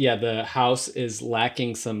 The house is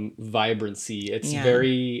lacking some vibrancy. It's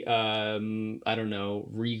very I don't know,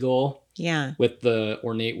 regal. Yeah. With the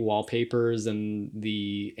ornate wallpapers and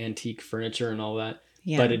the antique furniture and all that.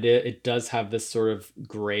 Yeah. But it does have this sort of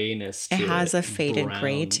grayness to it. It has a faded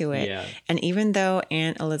gray to it. Yeah. And even though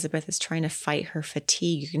Aunt Elizabeth is trying to fight her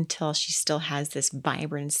fatigue, you can tell she still has this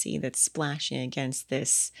vibrancy that's splashing against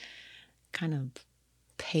this kind of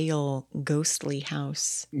pale, ghostly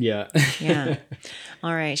house. Yeah. Yeah.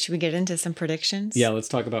 All right. Should we get into some predictions? Yeah, let's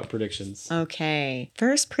talk about predictions. Okay.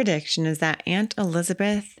 First prediction is that Aunt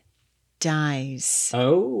Elizabeth dies.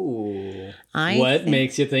 Oh. What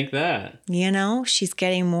makes you think that? You know, she's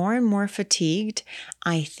getting more and more fatigued.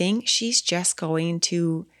 I think she's just going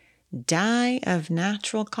to die of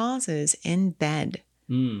natural causes in bed.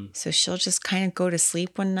 So she'll just kind of go to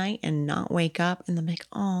sleep one night and not wake up, and they'll be like,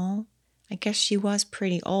 oh, I guess she was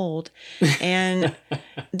pretty old. And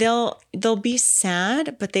they'll be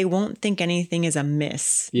sad, but they won't think anything is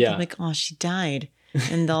amiss. Yeah. They'll be like, oh, she died.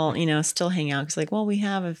 And they'll, still hang out. Because like, well, we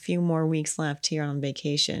have a few more weeks left here on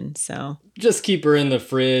vacation. So just keep her in the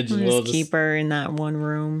fridge. We'll just keep her in that one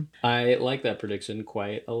room. I like that prediction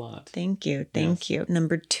quite a lot. Thank you. Thank you.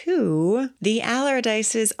 Number 2, the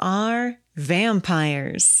Allardyces are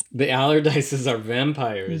vampires. The Allardyces are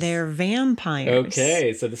vampires. They're vampires.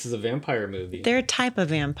 Okay, so this is a vampire movie. They're a type of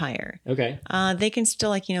vampire. Okay. They can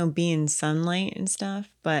still be in sunlight and stuff,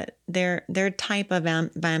 but they're type of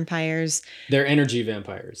vampires. They're energy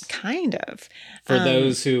vampires. Kind of. For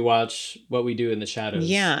those who watch What We Do in the Shadows.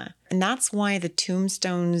 Yeah. And that's why the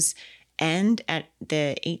tombstones end at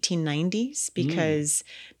the 1890s, because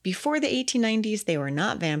before the 1890s, they were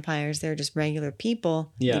not vampires. They were just regular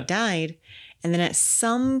people. Yeah. They died. And then at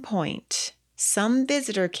some point, some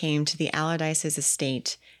visitor came to the Allardyces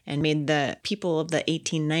estate and made the people of the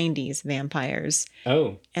 1890s vampires.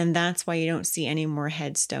 Oh. And that's why you don't see any more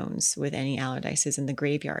headstones with any Allardyces in the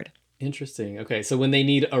graveyard. Interesting. Okay, so when they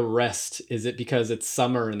need a rest, is it because it's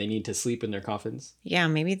summer and they need to sleep in their coffins? Yeah,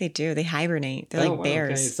 maybe they do. They hibernate. They're like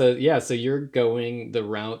bears. Okay. So you're going the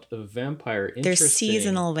route of vampire. Interesting. They're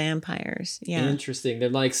seasonal vampires. Yeah. Interesting. They're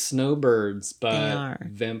like snowbirds, but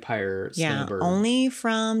vampire snowbirds. Only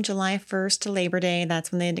from July 1st to Labor Day.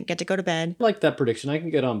 That's when they get to go to bed. I like that prediction. I can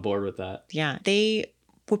get on board with that. Yeah. They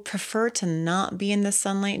would prefer to not be in the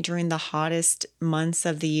sunlight during the hottest months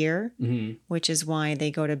of the year, which is why they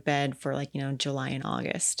go to bed for July and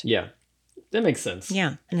August. Yeah, that makes sense.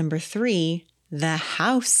 Yeah. And number 3, the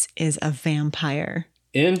house is a vampire.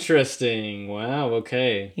 Interesting. Wow.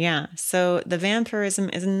 Okay. Yeah. So the vampirism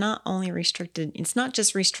is not only restricted. It's not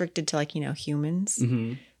just restricted to humans.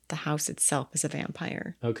 Mm-hmm. The house itself is a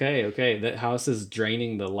vampire. Okay. That house is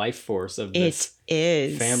draining the life force of this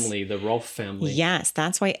family, the Rolfe family. Yes,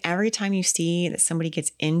 that's why every time you see that somebody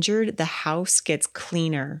gets injured, the house gets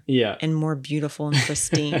cleaner and more beautiful and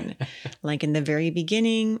pristine. Like in the very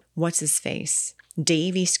beginning, what's his face?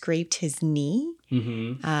 Davy scraped his knee.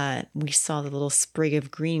 Mm-hmm. We saw the little sprig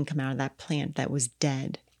of green come out of that plant that was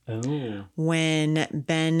dead. Oh. When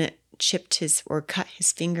Ben chipped cut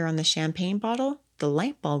his finger on the champagne bottle, the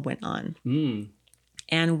light bulb went on.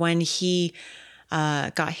 And when he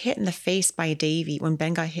got hit in the face by Davy, when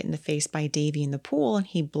Ben got hit in the face by Davy in the pool and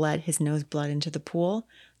he bled his nose blood into the pool,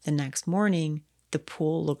 the next morning, the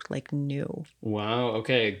pool looked like new. Wow.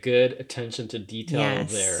 Okay. Good attention to detail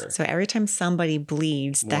there. So every time somebody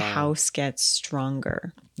bleeds, the house gets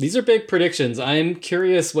stronger. These are big predictions. I'm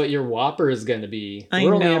curious what your Whopper is going to be.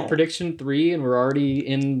 We're only at prediction 3 and we're already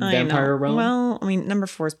in vampire realm. Well, number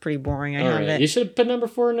 4 is pretty boring. I have it. You should put number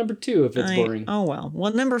 4 and number 2 if it's boring. Oh, well.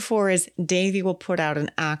 Well, number 4 is Davy will put out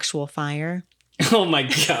an actual fire. Oh, my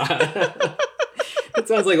God. That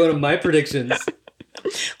sounds like one of my predictions.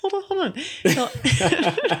 Hold on.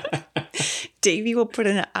 Davy will put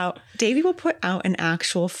out an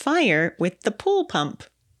actual fire with the pool pump.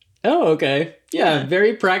 Oh, okay. Yeah,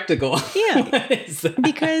 very practical. Yeah. What is that?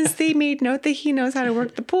 Because they made note that he knows how to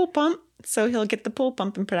work the pool pump, so he'll get the pool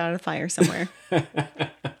pump and put out a fire somewhere.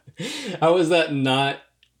 How is that not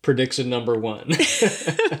prediction number one?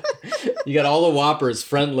 You got all the Whoppers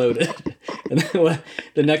front loaded. And then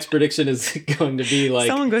the next prediction is going to be like...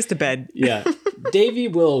 Someone goes to bed. Yeah. Davy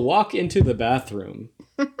will walk into the bathroom.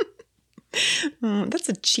 That's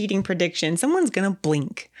a cheating prediction. Someone's going to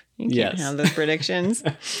blink. You can't have those predictions.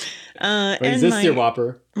 Wait, is this your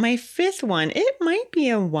Whopper? My fifth one, it might be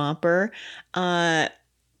a Whopper.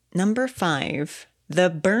 Number 5. The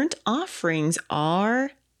burnt offerings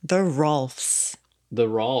are the Rolfs. The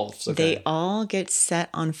Rolfs, okay. They all get set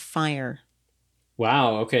on fire.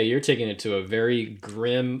 Wow, okay, you're taking it to a very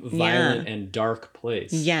grim, violent, and dark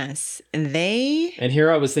place. Yes, And here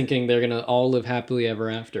I was thinking they're going to all live happily ever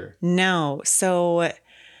after. No, so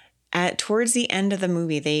towards the end of the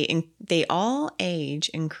movie, they all age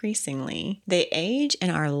increasingly. They age and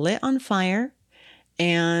are lit on fire.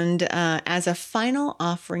 And as a final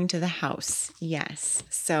offering to the house. Yes.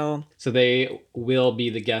 So they will be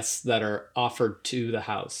the guests that are offered to the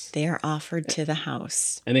house. They are offered to the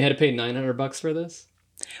house. And they had to pay $900 for this?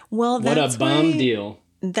 Well, what a bum deal.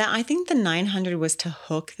 I think the $900 was to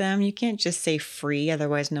hook them. You can't just say free,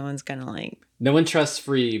 otherwise no one's gonna like. No one trusts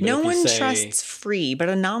free. But no one trusts free, but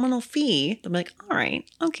a nominal fee. They'll be like, all right,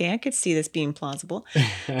 okay, I could see this being plausible.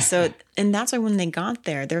 And that's why when they got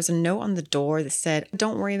there, there's a note on the door that said,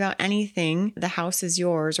 "Don't worry about anything. The house is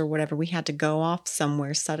yours," or whatever. We had to go off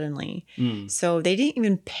somewhere suddenly, so they didn't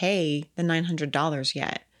even pay the $900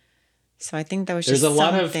 yet. So I think that was just There's a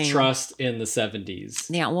lot of trust in the 70s.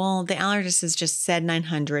 Yeah, well, the allergist just said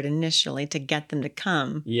 $900 initially to get them to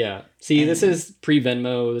come. Yeah. See, this is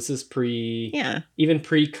pre-Venmo. This is even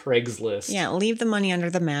pre-Craigslist. Yeah, leave the money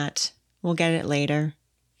under the mat. We'll get it later.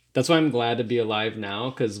 That's why I'm glad to be alive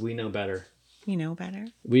now, because we know better. We know better.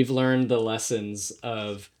 We've learned the lessons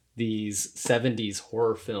of these 70s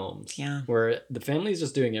horror films. Yeah. Where the family's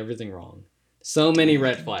just doing everything wrong. So many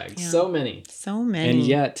red flags. Yeah. So many. And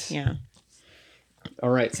yet... Yeah.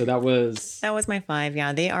 All right, so that was my 5.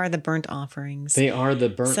 Yeah, they are the burnt offerings. They are the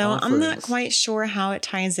burnt offerings. So I'm not quite sure how it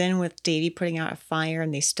ties in with Davy putting out a fire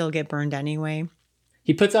and they still get burned anyway.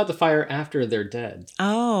 He puts out the fire after they're dead.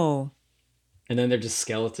 Oh. And then they're just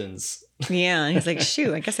skeletons. Yeah, and he's like,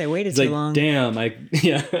 shoot, I guess I waited too long. Damn,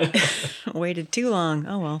 waited too long.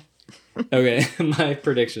 Oh well. Okay, my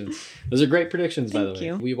predictions. Those are great predictions, by the way. Thank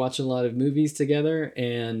you. We watch a lot of movies together,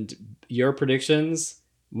 and your predictions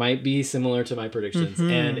might be similar to my predictions,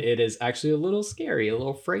 and it is actually a little scary, a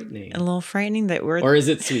little frightening. A little frightening that we're... Or is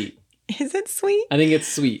it sweet? Is it sweet? I think it's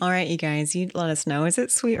sweet. All right, you guys, you let us know. Is it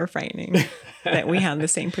sweet or frightening that we have the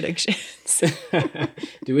same predictions?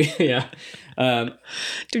 Do we? Yeah. Do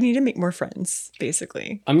we need to make more friends,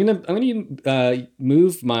 basically? I'm gonna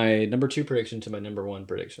move my number 2 prediction to my number 1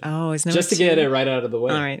 prediction. Oh, is number just to 2? get it right out of the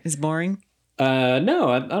way. All right, is it boring? No,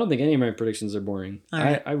 I don't think any of my predictions are boring.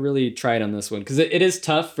 Right. I really tried on this one because it is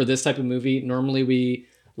tough for this type of movie. Normally we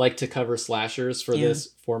like to cover slashers for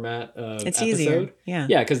this format of episode. Easier.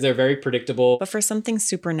 Yeah, because they're very predictable. But for something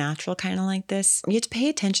supernatural kind of like this, you have to pay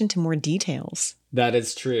attention to more details. That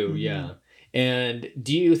is true, yeah. And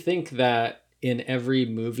do you think that in every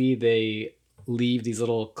movie they leave these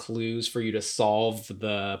little clues for you to solve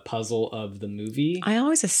the puzzle of the movie? I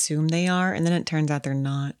always assume they are, and then it turns out they're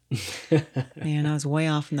not. Man, I was way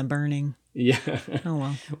off in The Burning. Yeah. Oh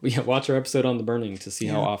well. Watch our episode on The Burning to see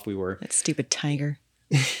how off we were. That stupid tiger.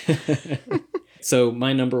 So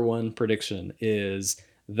my number 1 prediction is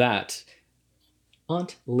that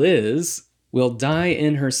Aunt Liz will die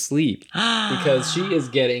in her sleep because she is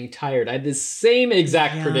getting tired. I had the same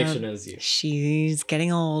exact prediction as you. She's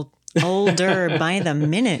getting older by the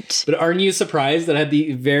minute. But aren't you surprised that I had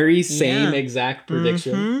the very same exact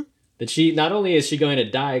prediction? That she, not only is she going to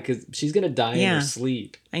die, because she's going to die in her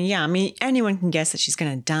sleep. And I mean, anyone can guess that she's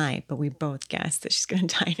going to die, but we both guessed that she's going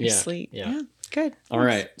to die in her sleep. Yeah, good. All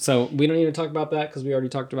right. So we don't need to talk about that because we already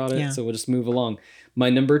talked about it. Yeah. So we'll just move along. My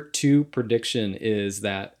number 2 prediction is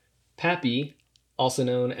that Pappy, also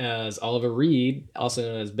known as Oliver Reed, also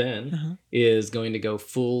known as Ben, is going to go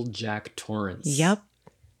full Jack Torrance. Yep.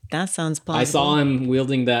 That sounds plausible. I saw him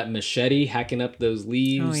wielding that machete, hacking up those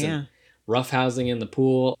leaves. And roughhousing in the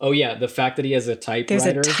pool. Oh yeah, the fact that he has a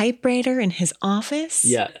typewriter. There's a typewriter in his office.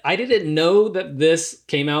 Yeah, I didn't know that this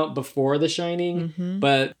came out before The Shining,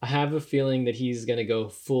 but I have a feeling that he's gonna go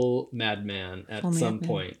full madman at some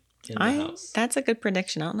point in the house. That's a good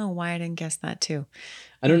prediction. I don't know why I didn't guess that too.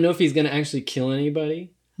 I don't know if he's gonna actually kill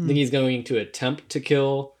anybody. I think he's going to attempt to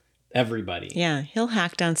kill everybody. Yeah, he'll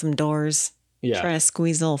hack down some doors. Yeah. Try to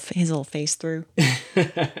squeeze his little face through.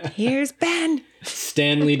 Here's Ben.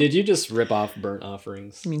 Stanley, did you just rip off burnt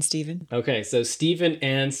offerings? I mean, Steven. Okay, so Stephen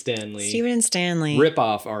and Stanley. Steven and Stanley. Rip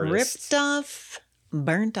off artists. Ripped off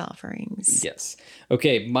burnt offerings. Yes.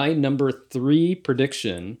 Okay, my number 3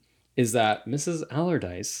 prediction is that Mrs.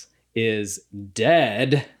 Allardyce is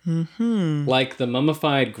dead, like the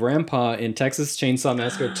mummified grandpa in Texas Chainsaw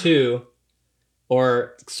Massacre 2,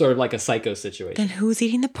 or sort of like a Psycho situation. Then who's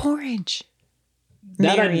eating the porridge?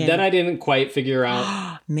 That Marion. I didn't quite figure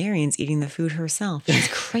out. Marion's eating the food herself. She's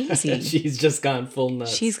crazy. She's just gone full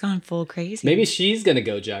nuts. She's gone full crazy. Maybe she's going to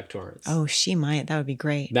go Jack Torrance. Oh, she might. That would be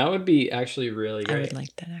great. That would be actually really great. I would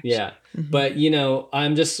like that, actually. Yeah. But,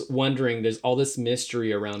 I'm just wondering, there's all this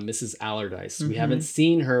mystery around Mrs. Allardyce. We haven't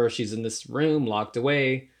seen her. She's in this room locked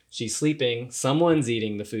away. She's sleeping. Someone's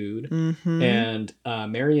eating the food. And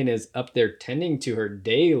Marion is up there tending to her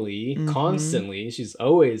daily, constantly. She's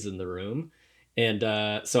always in the room. And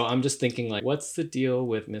so I'm just thinking, like, what's the deal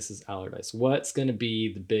with Mrs. Allardyce? What's going to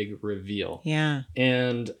be the big reveal? Yeah.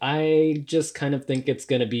 And I just kind of think it's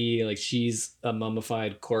going to be like she's a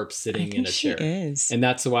mummified corpse sitting in a chair. She is. And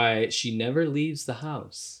that's why she never leaves the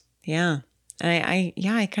house. Yeah. And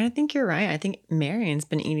I kind of think you're right. I think Marion's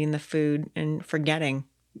been eating the food and forgetting.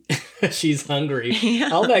 She's hungry. Yeah.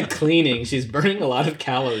 All that cleaning, she's burning a lot of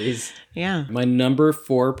calories. Yeah. My number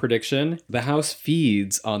 4 prediction, the house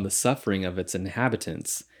feeds on the suffering of its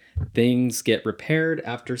inhabitants. Things get repaired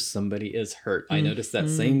after somebody is hurt. I noticed that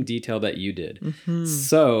same detail that you did.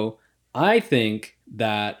 So I think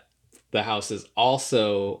that the house is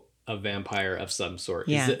also a vampire of some sort.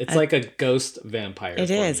 Yeah. It's like a ghost vampire.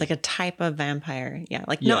 It is like a type of vampire. Yeah.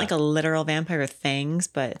 Like not like a literal vampire with fangs,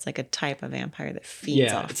 but it's like a type of vampire that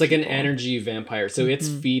feeds off it's like an people. energy vampire. So it's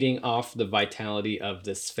feeding off the vitality of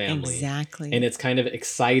this family. Exactly. And it's kind of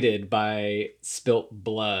excited by spilt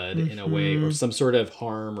blood in a way, or some sort of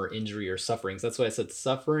harm or injury or sufferings. That's why I said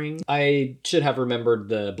suffering. I should have remembered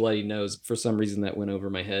the bloody nose. For some reason that went over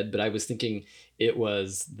my head, but I was thinking it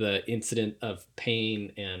was the incident of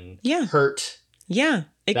pain and hurt. Yeah,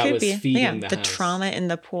 it that could was be. feeding The the house. trauma in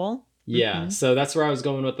the pool. Yeah, so that's where I was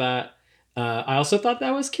going with that. I also thought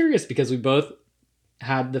that was curious because we both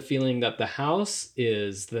had the feeling that the house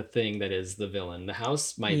is the thing that is the villain. The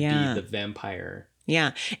house might be the vampire.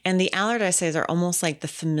 Yeah, and the Allardyces are almost like the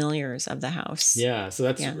familiars of the house. Yeah,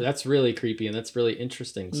 so that's really creepy and that's really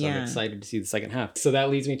interesting. So I'm excited to see the second half. So that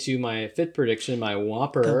leads me to my 5th prediction, my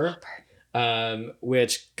Whopper.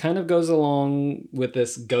 Which kind of goes along with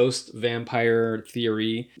this ghost vampire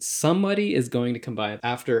theory. Somebody is going to come by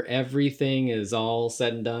after everything is all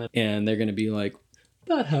said and done, and they're going to be like,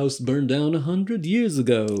 that house burned down 100 years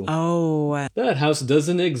ago. Oh. That house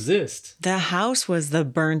doesn't exist. The house was the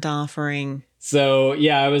burnt offering. So,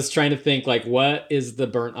 I was trying to think, like, what is the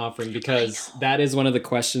burnt offering? Because that is one of the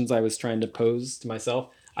questions I was trying to pose to myself.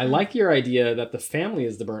 I like your idea that the family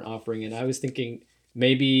is the burnt offering, and I was thinking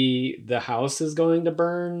maybe the house is going to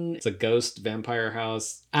burn. It's a ghost vampire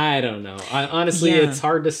house. I don't know. Honestly, it's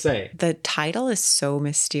hard to say. The title is so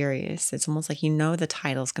mysterious. It's almost like the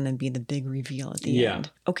title's going to be the big reveal at the end.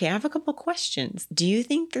 Okay, I have a couple questions. Do you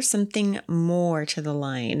think there's something more to the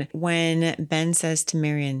line when Ben says to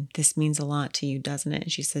Marion, this means a lot to you, doesn't it?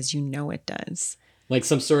 And she says, it does. Like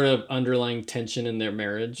some sort of underlying tension in their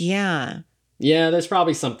marriage? Yeah. Yeah, there's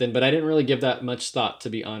probably something, but I didn't really give that much thought, to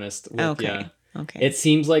be honest. Okay. It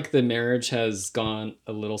seems like the marriage has gone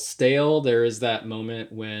a little stale. There is that moment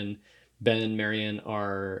when Ben and Marion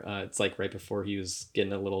are, it's like right before he was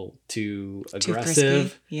getting a little too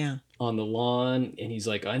aggressive on the lawn. And he's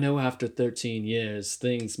like, I know after 13 years,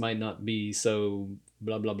 things might not be so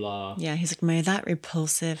blah, blah, blah. Yeah, he's like, am I that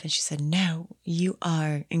repulsive? And she said, no, you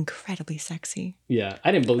are incredibly sexy. Yeah,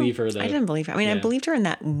 I didn't believe her though. I didn't believe her. I mean, I believed her in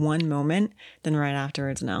that one moment. Then right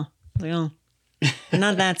afterwards, no. Like, oh.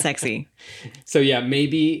 Not that sexy. So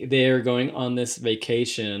maybe they're going on this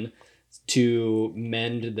vacation to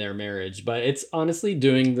mend their marriage, but it's honestly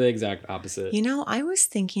doing the exact opposite. I was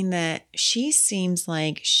thinking that she seems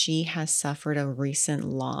like she has suffered a recent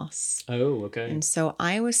loss. Oh, okay. And so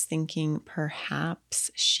I was thinking perhaps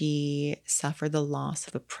she suffered the loss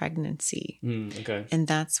of a pregnancy. Okay. And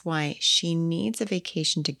that's why she needs a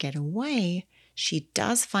vacation to get away. She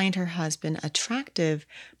does find her husband attractive,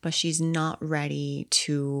 but she's not ready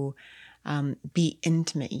to be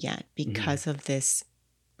intimate yet because of this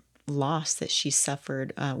loss that she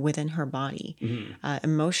suffered within her body,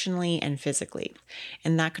 emotionally and physically.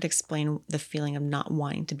 And that could explain the feeling of not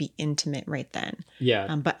wanting to be intimate right then.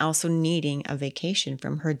 Yeah. But also needing a vacation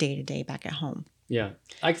from her day-to-day back at home. Yeah,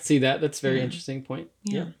 I could see that. That's a very interesting point.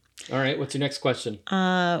 Yeah. All right, what's your next question?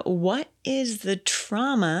 What is the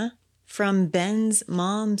trauma from Ben's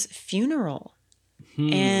mom's funeral.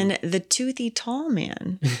 And the toothy tall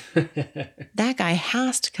man. That guy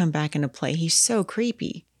has to come back into play. He's so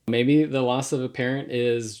creepy. Maybe the loss of a parent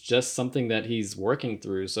is just something that he's working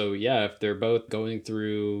through. So yeah, if they're both going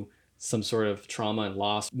through some sort of trauma and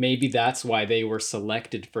loss, maybe that's why they were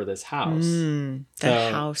selected for this house.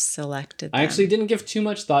 House selected them. I actually didn't give too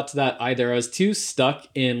much thought to that either. I was too stuck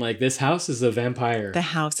in like, this house is a vampire. The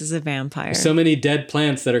house is a vampire. So many dead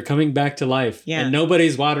plants that are coming back to life. Yeah. And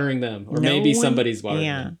nobody's watering them. Or maybe somebody's watering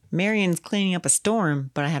them. Marion's cleaning up a storm,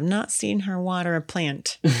 but I have not seen her water a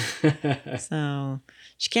plant. So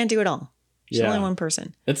she can't do it all. She's only one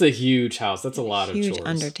person. That's a huge house. That's a lot of chores. Huge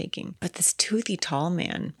undertaking. But this toothy tall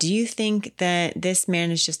man, do you think that this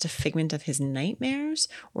man is just a figment of his nightmares?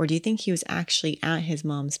 Or do you think he was actually at his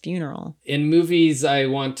mom's funeral? In movies, I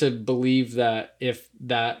want to believe that if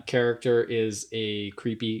that character is a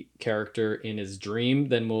creepy character in his dream,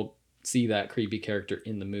 then we'll see that creepy character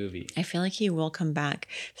in the movie. I feel like he will come back.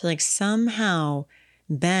 I feel like somehow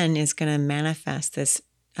Ben is going to manifest this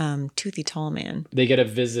toothy tall man. They get a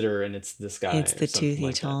visitor and it's this guy. It's the toothy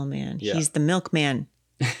like tall man. Yeah. He's the milkman.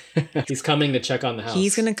 He's coming to check on the house.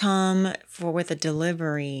 He's going to come with a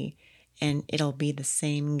delivery, and it'll be the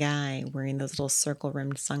same guy wearing those little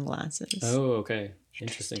circle-rimmed sunglasses. Oh, okay.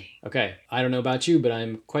 Interesting. Okay. I don't know about you, but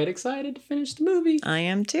I'm quite excited to finish the movie. I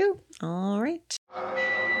am too. All right.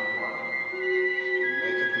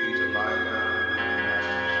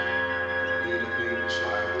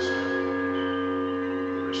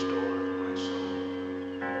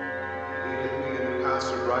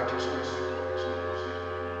 Righteousness.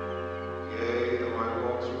 Yea, though I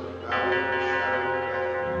walk through the valley of the shadow of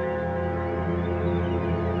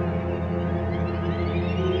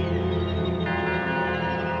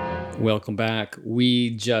death. Welcome back.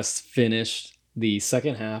 We just finished the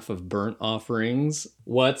second half of Burnt Offerings.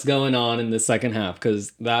 What's going on in the second half?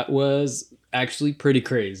 Because that was actually pretty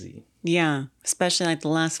crazy. Yeah, especially like the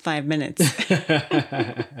last 5 minutes.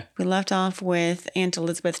 We left off with Aunt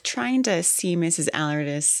Elizabeth trying to see Mrs.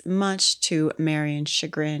 Allardyce, much to Marion's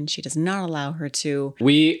chagrin. She does not allow her to.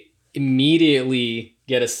 We immediately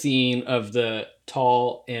get a scene of the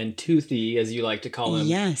tall and toothy, as you like to call him.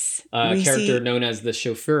 Yes. Character known as the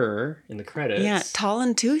chauffeur in the credits. Yeah, tall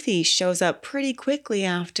and toothy shows up pretty quickly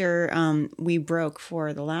after we broke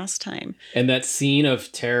for the last time. And that scene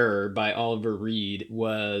of terror by Oliver Reed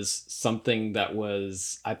was something that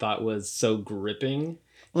I thought was so gripping.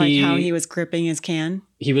 Like how he was gripping his can?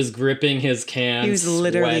 He was gripping his can. He was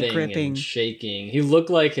literally gripping. And shaking. He looked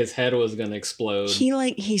like his head was going to explode.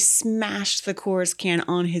 He smashed the Coors can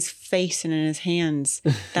on his face and in his hands.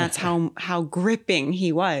 That's how gripping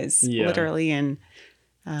he was, literally. And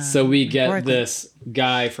so we get this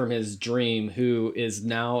guy from his dream who is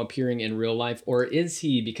now appearing in real life, or is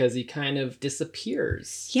he? Because he kind of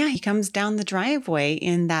disappears. Yeah, he comes down the driveway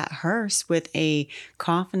in that hearse with a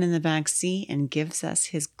coffin in the back seat and gives us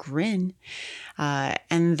his grin.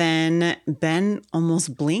 And then Ben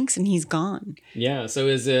almost blinks and he's gone. Yeah, so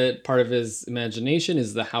is it part of his imagination?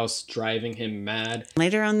 Is the house driving him mad?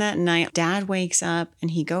 Later on that night, Dad wakes up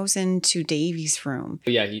and he goes into Davy's room.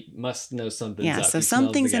 Yeah, he must know something's up. Yeah, so he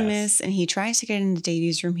something's amiss, and he tries to get into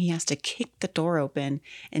Davy's room. He has to kick the door open,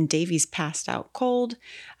 and Davy's passed out cold.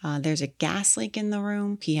 There's a gas leak in the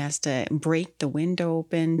room. He has to break the window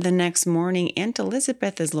open. The next morning, Aunt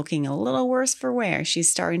Elizabeth is looking a little worse for wear. She's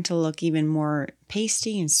starting to look even more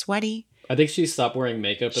pasty and sweaty. I think she stopped wearing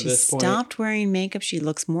makeup at this point. She stopped wearing makeup. She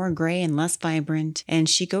looks more gray and less vibrant. And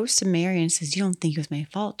she goes to Marion and says, "You don't think it was my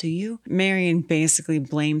fault, do you?" Marion basically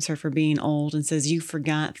blames her for being old and says, "You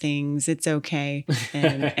forgot things. It's okay."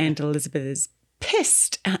 And Aunt Elizabeth is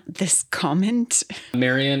pissed at this comment.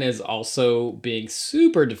 Marion is also being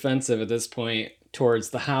super defensive at this point towards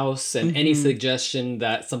the house and any suggestion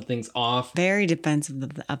that something's off. Very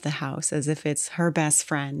defensive of the house, as if it's her best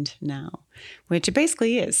friend now, which it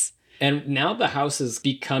basically is. And now the house is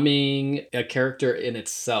becoming a character in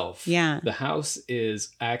itself. Yeah. The house is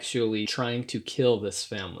actually trying to kill this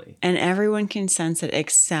family. And everyone can sense it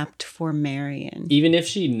except for Marion. Even if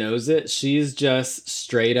she knows it, she's just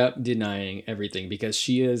straight up denying everything because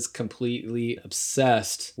she is completely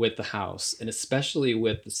obsessed with the house and especially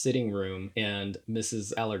with the sitting room and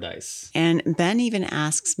Mrs. Allardyce. And Ben even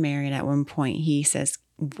asks Marion at one point, he says,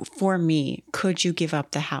 for me, could you give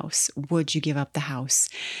up the house? Would you give up the house?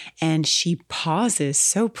 And she pauses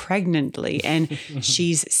so pregnantly, and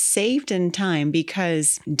she's saved in time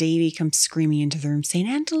because Davy comes screaming into the room saying,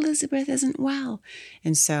 Aunt Elizabeth isn't well.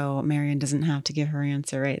 And so Marion doesn't have to give her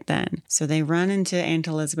answer right then. So they run into Aunt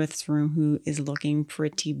Elizabeth's room, who is looking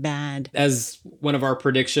pretty bad. As one of our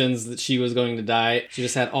predictions that she was going to die, she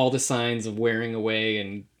just had all the signs of wearing away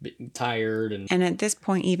and being tired. And at this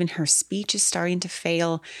point, even her speech is starting to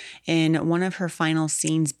fail. In one of her final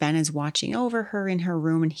scenes, Ben is watching over her in her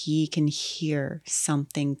room, and he can hear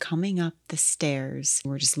something coming up the stairs.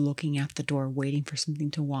 We're just looking at the door, waiting for something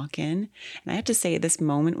to walk in. And I have to say, this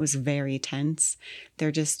moment was very tense.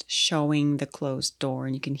 They're just showing the closed door,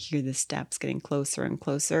 and you can hear the steps getting closer and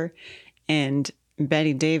closer. And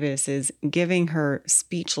Betty Davis is giving her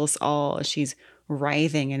speechless all as she's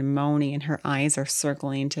writhing and moaning, and her eyes are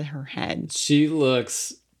circling to her head. She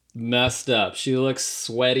looks messed up. She looks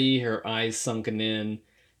sweaty, her eyes sunken in.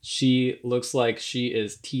 She looks like she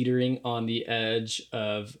is teetering on the edge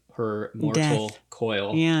of her mortal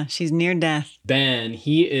coil. Yeah, she's near death. Ben,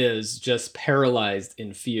 he is just paralyzed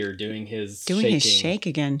in fear, doing his shake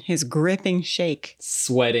again, his gripping shake.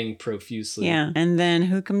 Sweating profusely. Yeah, and then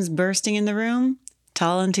who comes bursting in the room?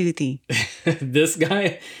 Tall and toothy. This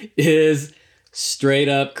guy is straight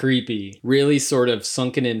up creepy. Really sort of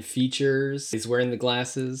sunken in features. He's wearing the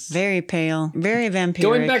glasses. Very pale. Very vampiric.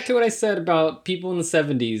 Going back to what I said about people in the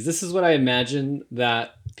 70s, this is what I imagine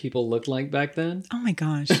that people looked like back then. Oh my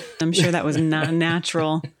gosh. I'm sure that was not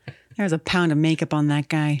natural. There was a pound of makeup on that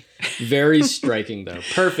guy. Very striking though.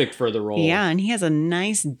 Perfect for the role. Yeah, and he has a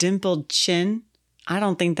nice dimpled chin. I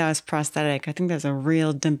don't think that was prosthetic. I think that's a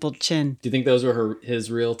real dimpled chin. Do you think those were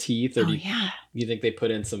his real teeth? Or yeah. You think they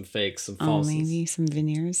put in some fakes, some falses? falses? Maybe some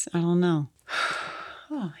veneers. I don't know.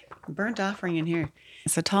 Oh, burnt offering in here.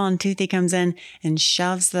 So Tall and Toothy comes in and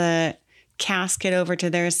shoves the casket over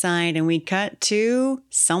to their side, and we cut to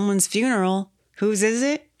someone's funeral. Whose is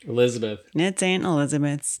it? Elizabeth. It's Aunt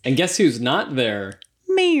Elizabeth's. And guess who's not there?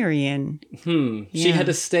 Marion. She had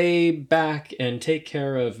to stay back and take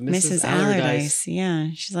care of Mrs. Allardyce. Yeah.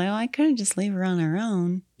 She's like, I couldn't just leave her on her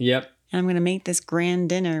own. Yep. And I'm going to make this grand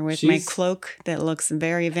dinner with my cloak that looks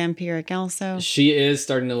very vampiric also. She is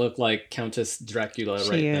starting to look like Countess Dracula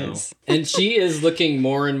now. She is. And she is looking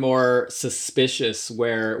more and more suspicious,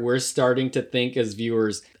 where we're starting to think as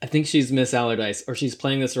viewers, I think she's Miss Allardyce, or she's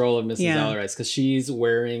playing this role of Mrs. Allardyce, because she's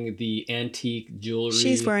wearing the antique jewelry.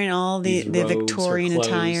 She's wearing all the robes, Victorian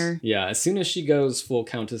attire. Yeah, as soon as she goes full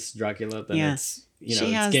Countess Dracula, then it's,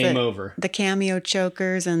 she has it's game over. The cameo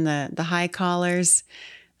chokers and the high collars.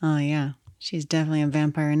 Oh, yeah. She's definitely a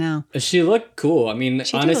vampire now. She looked cool. I mean,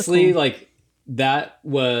 honestly, like, that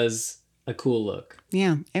was a cool look.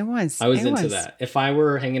 Yeah, it was. I was into that. If I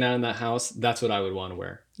were hanging out in that house, that's what I would want to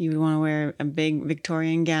wear. You would want to wear a big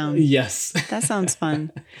Victorian gown. Yes. That sounds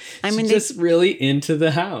fun. I mean, just really into the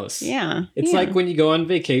house. Yeah. It's like when you go on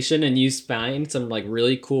vacation and you find some like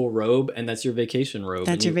really cool robe, and that's your vacation robe.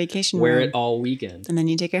 That's your vacation robe. Wear it all weekend. And then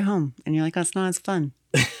you take it home and you're like, that's not as fun.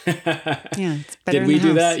 Yeah, it's better. Did we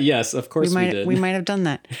do that? Yes, of course we did. We might have done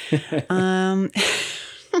that.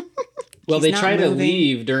 Well, they try to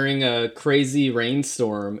leave during a crazy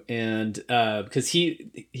rainstorm, and because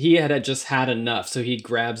he had just had enough, so he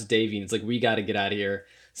grabs Davy and it's like, we got to get out of here.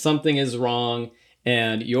 Something is wrong,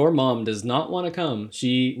 and your mom does not want to come.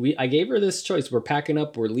 I gave her this choice. We're packing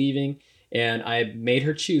up. We're leaving. And I made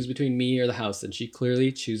her choose between me or the house, and she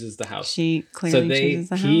clearly chooses the house. Chooses the house. So they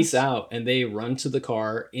peace out, and they run to the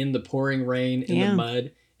car in the pouring rain, in the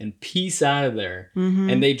mud, and peace out of there. Mm-hmm.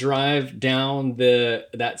 And they drive down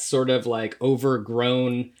that sort of like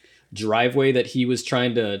overgrown driveway that he was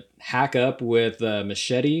trying to hack up with a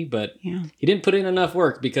machete, but he didn't put in enough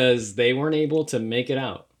work because they weren't able to make it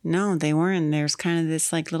out. No, they weren't. There's kind of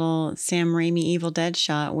this like little Sam Raimi Evil Dead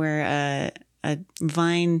shot where a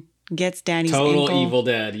vine gets Daddy's ankle. Total Evil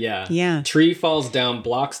Dead, yeah. Yeah. Tree falls down,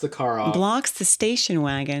 blocks the car off. Blocks the station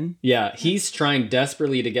wagon. Yeah, he's trying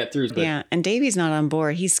desperately to get through. But and Davy's not on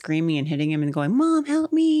board. He's screaming and hitting him and going, Mom,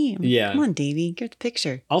 help me. Come on, Davy, get the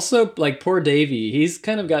picture. Also, like, poor Davy, he's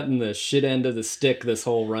kind of gotten the shit end of the stick this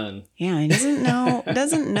whole run. Yeah, he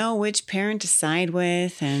doesn't know which parent to side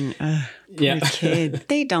with, and Yeah. Kid.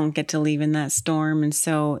 They don't get to leave in that storm, and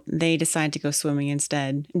so they decide to go swimming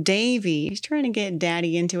instead. Davy, he's trying to get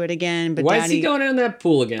Daddy into it again, but Why Daddy, is he going in that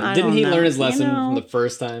pool again? I Didn't don't he know. learn his lesson You know, from the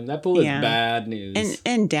first time? That pool is yeah. bad news.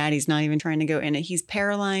 And Daddy's not even trying to go in it. He's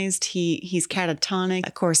paralyzed. He's catatonic.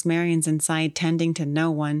 Of course, Marion's inside tending to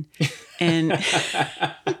no one. And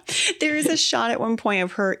there is a shot at one point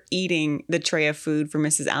of her eating the tray of food for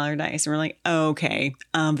Mrs. Allardyce. And we're like, okay,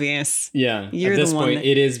 obvious. Yeah. You're At this the one point, that-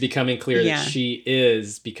 it is becoming clear Yeah. that she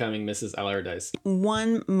is becoming Mrs. Allardyce.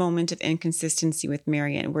 One moment of inconsistency with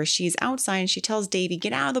Marion where she's outside and she tells Davy,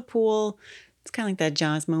 get out of the pool. It's kind of like that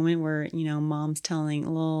Jaws moment where, mom's telling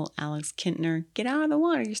little Alex Kintner, get out of the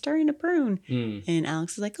water. You're starting to prune. And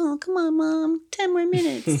Alex is like, oh, come on, Mom. 10 more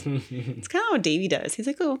minutes. It's kind of what Davy does. He's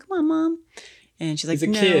like, oh, come on, Mom. And she's like, He's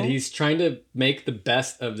a no. kid. He's trying to make the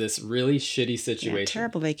best of this really shitty situation. Yeah,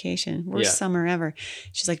 terrible vacation. Worst summer ever.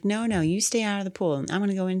 She's like, no, you stay out of the pool. I'm going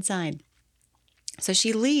to go inside. So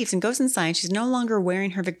she leaves and goes inside. She's no longer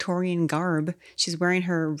wearing her Victorian garb. She's wearing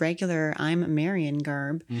her regular I'm Marion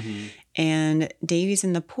garb. And Davy's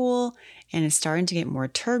in the pool and it's starting to get more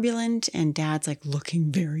turbulent. And Dad's like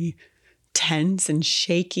looking very tense and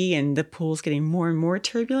shaky. And the pool's getting more and more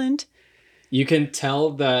turbulent. You can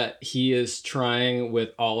tell that he is trying with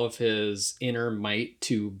all of his inner might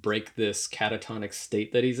to break this catatonic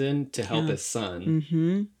state that he's in to help his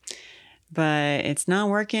son. But it's not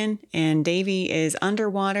working, and Davy is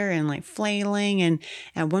underwater and like flailing. And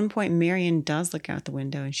at one point, Marion does look out the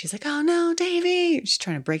window and she's like, oh no, Davy! She's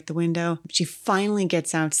trying to break the window. She finally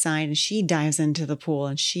gets outside and she dives into the pool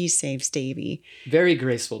and she saves Davy. Very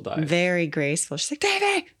graceful dive. Very graceful. She's like,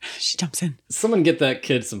 Davy! She jumps in. Someone get that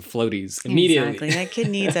kid some floaties immediately. Exactly. That kid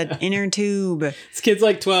needs an inner tube. This kid's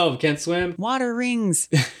like 12, can't swim. Water rings.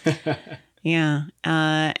 Yeah.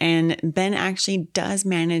 And Ben actually does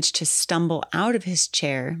manage to stumble out of his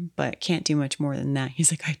chair, but can't do much more than that.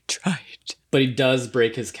 He's like, I tried. But he does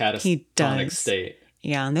break his catatonic does. state.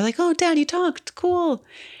 Yeah. And they're like, oh, Dad, you talked. Cool.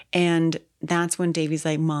 And that's when Davy's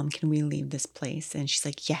like, Mom, can we leave this place? And she's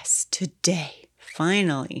like, yes, today.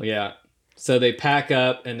 Finally. Yeah. So they pack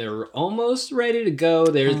up and they're almost ready to go.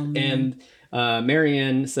 And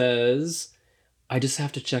Marion says, I just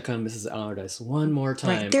have to check on Mrs. Allardyce one more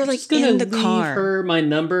time. Right. They're like just gonna in the leave car. her my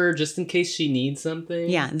number just in case she needs something.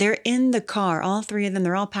 Yeah, they're in the car. All three of them,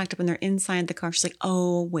 they're all packed up and they're inside the car. She's like,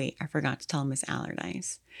 oh, wait, I forgot to tell Miss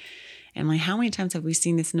Allardyce. And like, how many times have we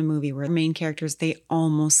seen this in a movie where the main characters, they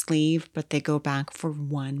almost leave, but they go back for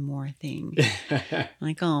one more thing?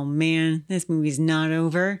 Like, oh man, this movie's not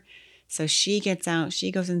over. So she gets out,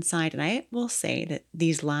 she goes inside. And I will say that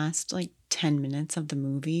these last 10 minutes of the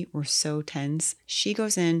movie were so tense. She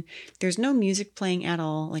goes in, there's no music playing at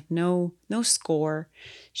all, no score.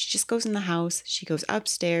 She just goes in the house, she goes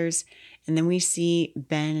upstairs, and then we see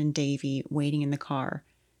Ben and Davy waiting in the car.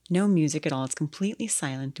 No music at all, it's completely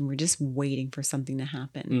silent, and we're just waiting for something to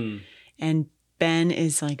happen. And Ben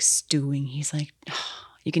is stewing. He's like,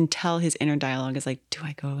 you can tell his inner dialogue is like, do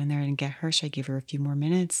I go in there and get her? Should I give her a few more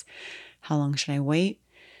minutes? How long should I wait?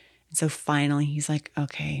 And so finally he's like,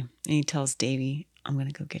 okay. And he tells Davy, I'm going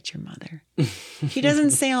to go get your mother. He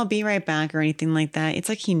doesn't say I'll be right back or anything like that. It's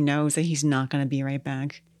like he knows that he's not going to be right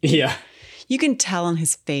back. Yeah. You can tell on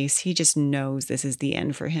his face. He just knows this is the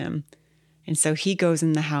end for him. And so he goes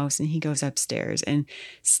in the house and he goes upstairs. And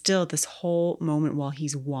still this whole moment while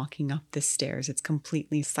he's walking up the stairs, it's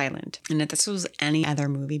completely silent. And if this was any other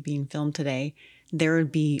movie being filmed today, there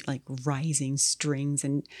would be rising strings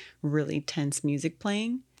and really tense music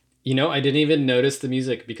playing. I didn't even notice the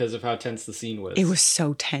music because of how tense the scene was. It was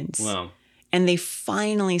so tense. Wow. And they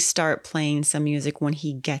finally start playing some music when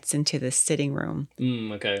he gets into the sitting room.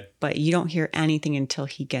 Okay. But you don't hear anything until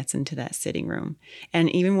he gets into that sitting room.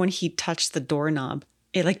 And even when he touched the doorknob,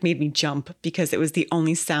 it made me jump because it was the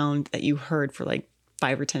only sound that you heard for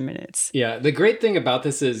 5 or 10 minutes. Yeah. The great thing about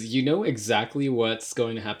this is you know exactly what's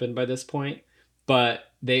going to happen by this point,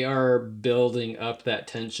 but they are building up that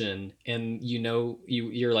tension and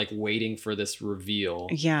you're waiting for this reveal.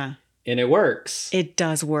 Yeah. And it works. It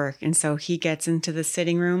does work. And so he gets into the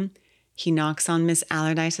sitting room. He knocks on Miss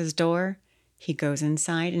Allardyce's door. He goes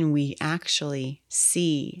inside and we actually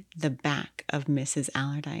see the back of Mrs.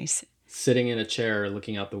 Allardyce. Sitting in a chair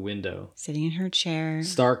looking out the window. Sitting in her chair.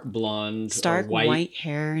 Stark blonde. Stark white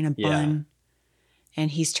hair in a bun. And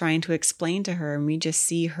he's trying to explain to her, and we just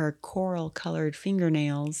see her coral-colored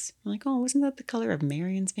fingernails. I'm like, oh, wasn't that the color of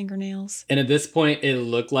Marion's fingernails? And at this point, it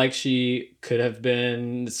looked like she could have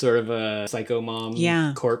been sort of a Psycho Mom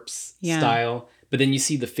corpse style. But then you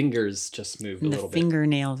see the fingers just move a little bit. The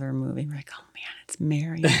fingernails are moving. We're like, oh man, it's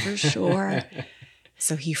Marion for sure.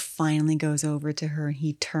 So he finally goes over to her and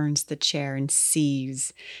he turns the chair and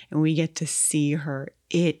sees, and we get to see her.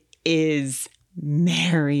 It is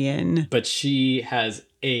Marion. But she has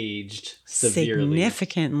aged severely.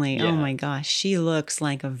 Significantly. Yeah. Oh my gosh. She looks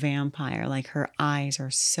like a vampire. Like her eyes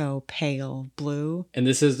are so pale blue. And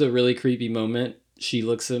this is the really creepy moment. She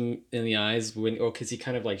looks him in the eyes because he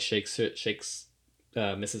kind of like shakes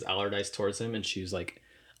Mrs. Allardyce towards him, and she was like,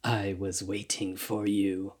 "I was waiting for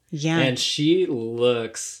you." Yeah. And she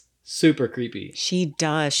looks super creepy. She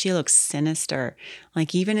does. She looks sinister.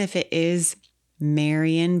 Like even if it is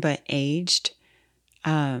Marion but aged,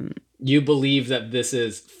 You believe that this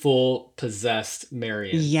is full possessed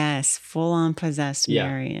Marion. yes, full on possessed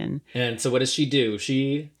Marion. And so what does she do?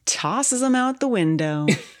 She Tosses him out the window.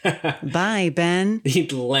 Bye, Ben. he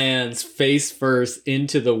lands face first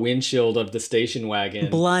into the windshield of the station wagon.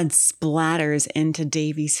 Blood splatters into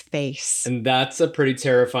Davy's face. And that's a pretty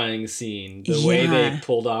terrifying scene. The way they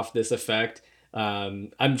pulled off this effect.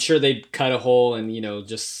 I'm sure they cut a hole and,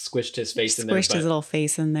 just squished his face in there. Squished his little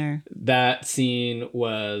face in there. That scene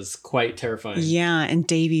was quite terrifying. Yeah, and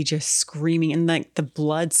Davy just screaming and like the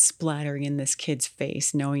blood splattering in this kid's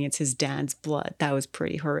face, knowing it's his dad's blood. That was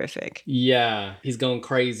pretty horrific. Yeah, he's going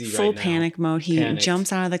crazy right now. Full panic mode. He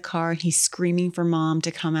jumps out of the car and he's screaming for Mom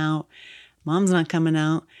to come out. Mom's not coming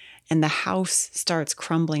out. And the house starts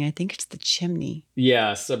crumbling. I think it's the chimney.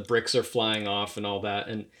 Yeah, so bricks are flying off and all that.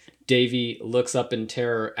 And Davy looks up in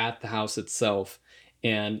terror at the house itself,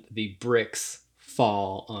 and the bricks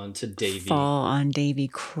fall onto Davy. Fall on Davy,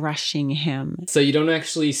 crushing him. So you don't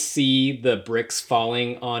actually see the bricks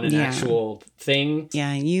falling on an actual thing.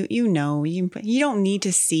 Yeah, you don't need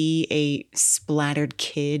to see a splattered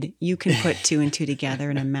kid. You can put two and two together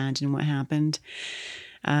and imagine what happened.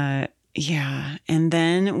 Yeah, and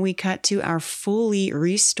then we cut to our fully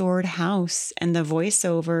restored house and the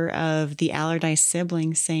voiceover of the Allardyce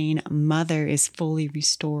siblings saying, "Mother is fully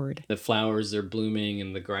restored." The flowers are blooming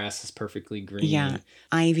and the grass is perfectly green. Yeah,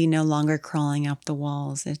 ivy no longer crawling up the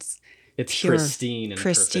walls. It's pure, pristine and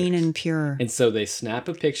pristine perfect. and pure. And so they snap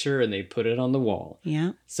a picture and they put it on the wall.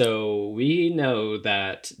 Yeah. So we know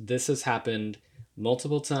that this has happened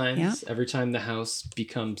multiple times. Yeah. Every time the house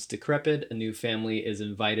becomes decrepit, a new family is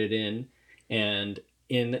invited in, and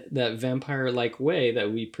in that vampire-like way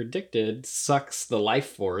that we predicted, sucks the life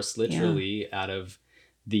force literally out of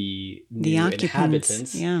the new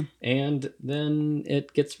inhabitants. Yeah. And then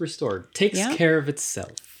it gets restored. Takes care of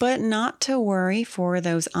itself. But not to worry for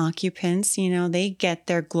those occupants. They get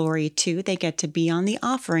their glory too. They get to be on the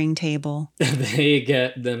offering table. They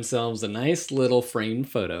get themselves a nice little framed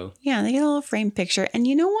photo. Yeah, they get a little framed picture. And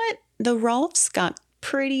you know what? The Rolfs got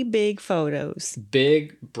pretty big photos.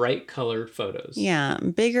 Big, bright colored photos. Yeah,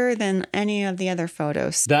 bigger than any of the other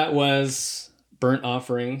photos. That was Burnt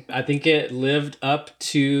Offering. I think it lived up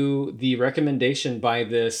to the recommendation by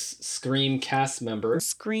this Scream cast member.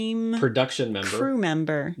 Scream production member. Crew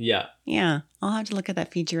member. Yeah. Yeah. I'll have to look at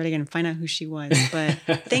that feature again and find out who she was. But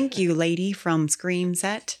thank you, lady from Scream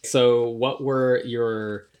set. So what were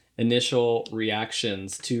your initial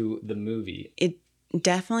reactions to the movie? It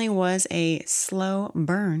definitely was a slow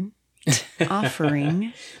burn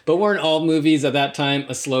offering. But weren't all movies at that time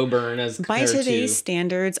a slow burn as compared by today's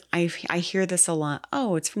standards? I hear this a lot.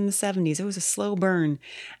 Oh, it's from the 70s. It was a slow burn.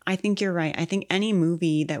 I think you're right. I think any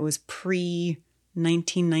movie that was pre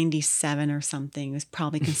 1997 or something was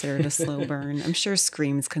probably considered a slow burn. I'm sure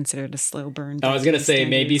Scream's considered a slow burn. I was going to say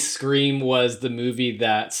maybe Scream was the movie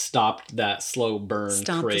that stopped that slow burn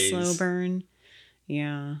craze. The slow burn.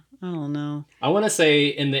 Yeah, I don't know. I want to say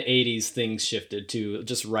in the 80s things shifted to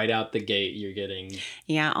just right out the gate you're getting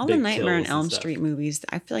all the Nightmare on Elm Street movies,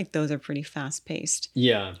 I feel like those are pretty fast paced.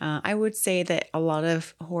 Yeah. I would say that a lot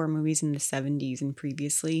of horror movies in the 70s and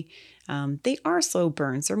previously, they are slow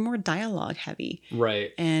burns. They're more dialogue heavy.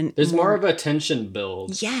 Right. And there's more of a tension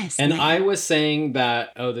build. Yes. And I was saying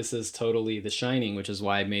that, this is totally The Shining, which is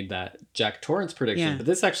why I made that Jack Torrance prediction. Yeah. But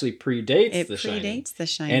this actually predates The Shining. It predates The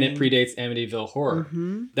Shining. And it predates Amityville Horror.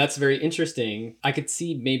 Mm-hmm. That's very interesting. I could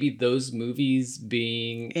see maybe those movies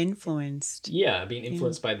being influenced. Yeah, being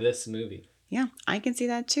influenced by this movie. Yeah, I can see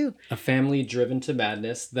that too. A family driven to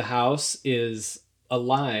madness. The house is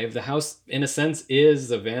alive. The house, in a sense,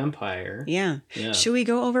 is a vampire. Yeah. Should we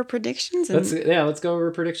go over predictions? Let's go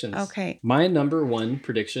over predictions. Okay. My number one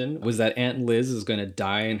prediction was that Aunt Liz is going to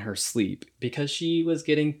die in her sleep because she was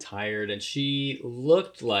getting tired and she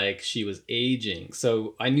looked like she was aging.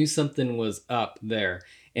 So I knew something was up there.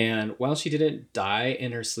 And while she didn't die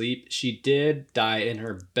in her sleep, she did die in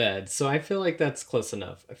her bed. So I feel like that's close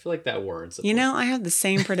enough. I feel like that warrants a You point. know, I have the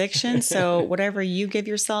same prediction. So whatever you give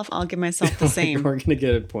yourself, I'll give myself the same. We're going to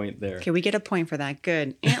get a point there. Okay, we get a point for that.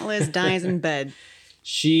 Good. Aunt Liz dies in bed.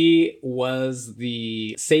 She was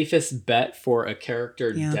the safest bet for a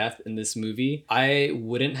character death in this movie. I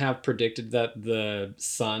wouldn't have predicted that the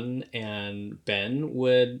son and Ben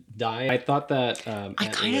would die. I thought that I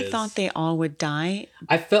kind of thought they all would die.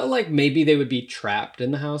 I felt like maybe they would be trapped in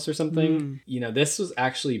the house or something. You know, this was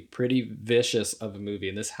actually pretty vicious of a movie,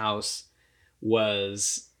 and this house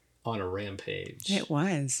was on a rampage. It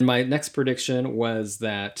was. My next prediction was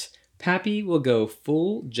that Pappy will go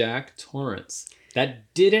full Jack Torrance.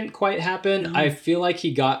 That didn't quite happen. No. I feel like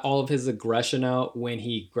he got all of his aggression out when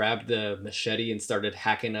he grabbed the machete and started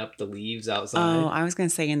hacking up the leaves outside. Oh, I was going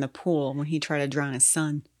to say in the pool when he tried to drown his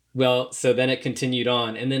son. Well, so then it continued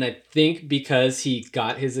on. And then I think because he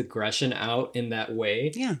got his aggression out in that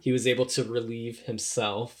way, he was able to relieve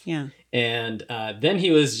himself. Yeah. And then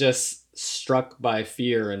he was just struck by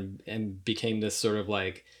fear and became this sort of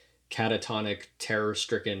like catatonic,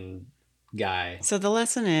 terror-stricken guy. So the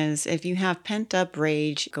lesson is, if you have pent up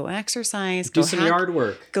rage, go exercise, Do go some yard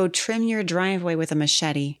work. Go trim your driveway with a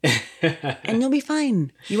machete, and you'll be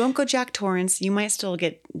fine. You won't go Jack Torrance. You might still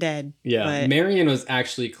get dead. Yeah, but Marion was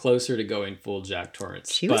actually closer to going full Jack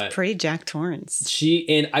Torrance. she was pretty Jack Torrance.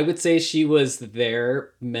 And I would say she was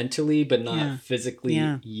there mentally, but not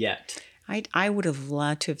physically yet. I would have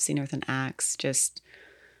loved to have seen her with an axe, just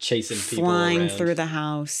chasing people flying around through the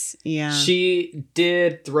house. Yeah, she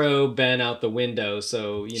did throw Ben out the window,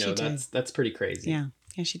 so you know did. that's pretty crazy. Yeah,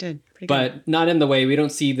 she did. Pretty but good. not in the way we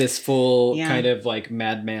don't see this full kind of like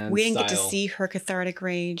madman. We didn't style. get to see her cathartic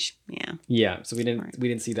rage. Yeah, so we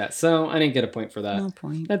didn't see that. So I didn't get a point for that. No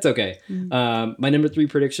point. That's okay. My number 3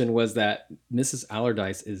 prediction was that Mrs.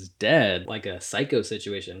 Allardyce is dead, like a psycho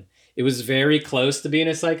situation. It was very close to being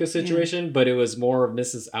a psycho situation, but it was more of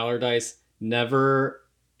Mrs. Allardyce never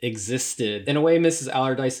existed. In a way, Mrs.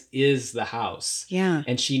 Allardyce is the house. Yeah.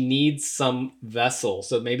 And she needs some vessel.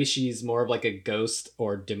 So maybe she's more of like a ghost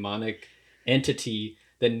or demonic entity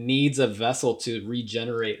that needs a vessel to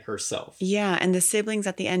regenerate herself. Yeah, and the siblings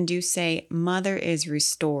at the end do say, mother is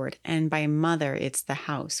restored. And by mother, it's the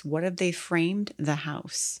house. What have they framed? The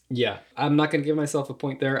house. Yeah, I'm not going to give myself a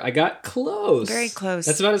point there. I got close. Very close.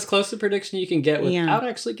 That's about as close a prediction you can get without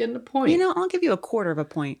actually getting a point. You know, I'll give you a quarter of a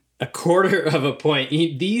point. A quarter of a point.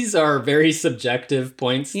 These are very subjective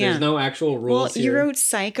points. Yeah. There's no actual rules here. Well, you wrote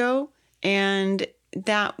Psycho, and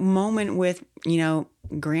that moment with,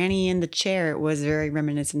 Granny in the chair was very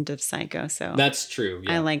reminiscent of Psycho. So that's true.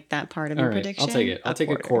 Yeah. I like that part of your prediction. I'll take it. I'll take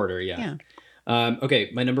a quarter. Yeah.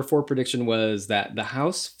 Okay. My number 4 prediction was that the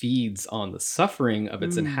house feeds on the suffering of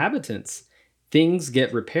its inhabitants. Things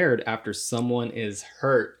get repaired after someone is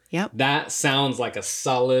hurt. Yep. That sounds like a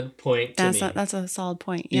solid point to me. That's a solid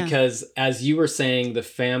point. Yeah. Because as you were saying, the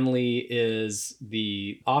family is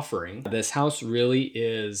the offering. This house really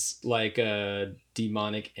is like a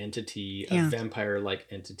demonic entity, a vampire-like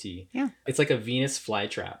entity. Yeah. It's like a Venus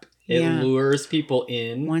flytrap. It lures people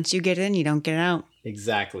in. Once you get in, you don't get out.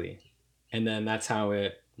 Exactly. And then that's how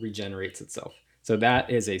it regenerates itself. So that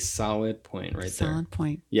is a solid point right there. Solid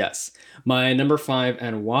point. Yes. My number 5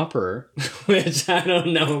 and Whopper, which I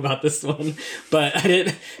don't know about this one, but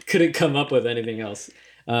I couldn't come up with anything else,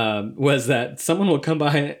 was that someone will come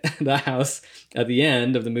by the house at the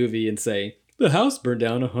end of the movie and say, the house burned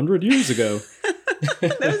down 100 years ago.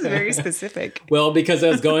 That was very specific. Well, because I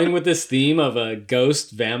was going with this theme of a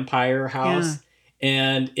ghost vampire house. Yeah.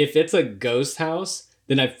 And if it's a ghost house,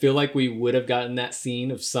 then I feel like we would have gotten that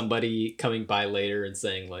scene of somebody coming by later and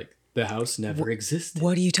saying like, the house never existed.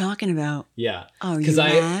 What are you talking about? Yeah. Oh, because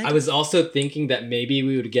I was also thinking that maybe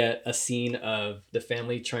we would get a scene of the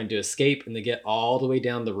family trying to escape and they get all the way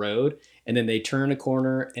down the road and then they turn a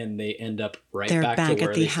corner and they end up back to where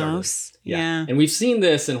at the they house. started. Yeah. And we've seen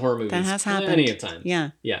this in horror movies that has plenty of times.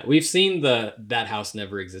 Yeah. Yeah. We've seen that house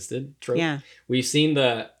never existed trope. Yeah. We've seen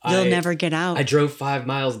you'll never get out. I drove 5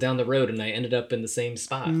 miles down the road and I ended up in the same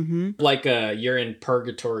spot. Mm-hmm. Like you're in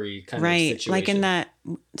purgatory kind of situation. Like in that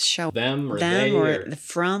show. Them or the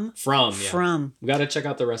From. We got to check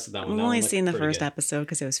out the rest of that one. We've only seen the first episode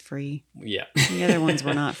because it was free. Yeah. The other ones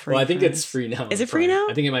were not free. Well, I think it's free now. Is it free now?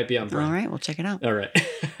 I think it might be on Prime. All right, we'll check it out. All right.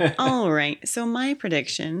 All right. So my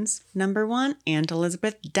predictions. Number 1, Aunt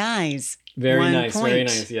Elizabeth dies. Very 1 nice. point. Very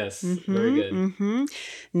nice. Yes. Very good. Mm-hmm.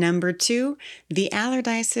 Number 2, the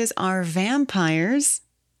Allardyces are vampires.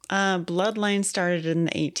 Bloodline started in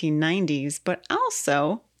the 1890s, but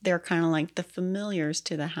also they're kind of like the familiars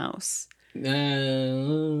to the house.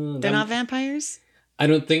 They're not vampires? I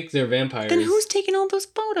don't think they're vampires. Then who's taking all those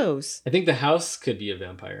photos? I think the house could be a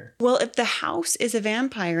vampire. Well, if the house is a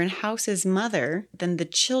vampire and house is mother, then the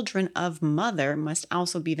children of mother must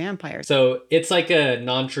also be vampires. So it's like a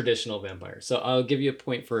non-traditional vampire. So I'll give you a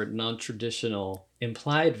point for non-traditional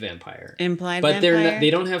implied vampire. Implied but vampire? they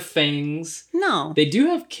don't have fangs. No. They do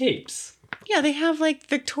have capes. Yeah, they have like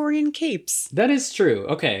Victorian capes. That is true.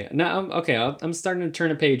 Okay. Now, I'm starting to turn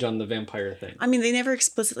a page on the vampire thing. I mean, they never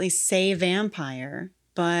explicitly say vampire,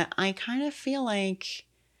 but I kind of feel like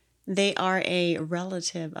they are a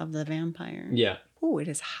relative of the vampire. Yeah. Oh, it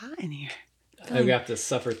is hot in here. I have to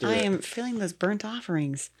suffer through it. I am feeling those burnt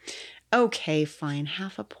offerings. Okay, fine.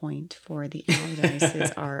 Half a point for the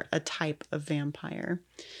Allardyces are a type of vampire.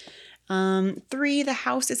 3, the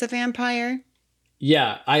house is a vampire.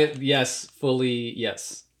 Yeah, fully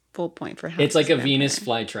yes. Full point for house. It's like is a Venus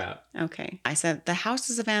flytrap. Okay. I said the house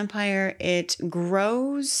is a vampire. It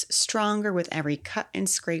grows stronger with every cut and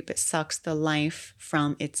scrape. It sucks the life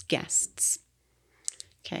from its guests.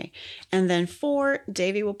 Okay. And then 4,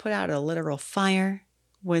 Davy will put out a literal fire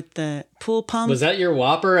with the pool pump. Was that your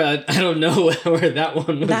Whopper? I don't know where that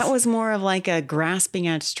one was. That was more of like a grasping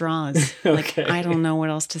at straws. Like, Okay. I don't know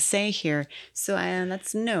what else to say here. So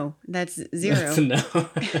that's no. That's 0. That's a no.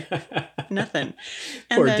 Nothing.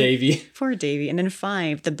 Poor Davy. Poor Davy. And then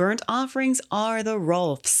 5, the burnt offerings are the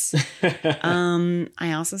Rolfs.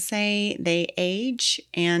 I also say they age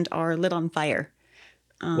and are lit on fire.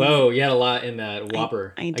 Whoa, you had a lot in that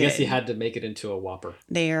Whopper. I guess you did. had to make it into a Whopper.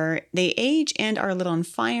 They age and are lit on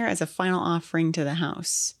fire as a final offering to the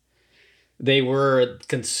house. They were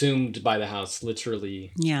consumed by the house,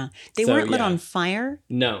 literally. Yeah. They So, weren't lit yeah. on fire,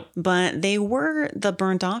 No. but they were the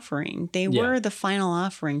burnt offering. They Yeah. were the final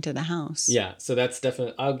offering to the house. Yeah, so that's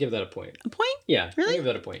definitely, I'll give that a point. A point? Yeah, Really? I'll give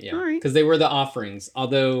that a point, yeah. All right. Because they were the offerings.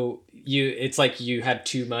 Although it's like you had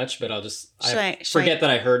too much, but Should forget that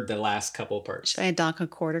I heard the last couple parts. Should I dock a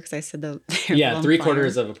quarter? Because I said Yeah, on 3/4 fire.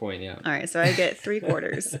 of a point, yeah. All right, so I get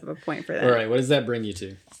 3/4 of a point for that. All right, what does that bring you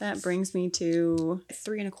to? That brings me to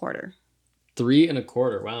 3 1/4. 3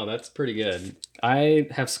 1/4. Wow, that's pretty good. I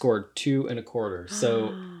have scored 2 1/4.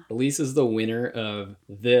 So Aleece is the winner of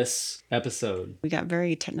this episode. We got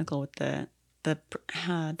very technical with the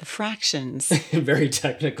fractions. Very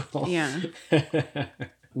technical. Yeah.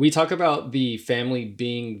 We talk about the family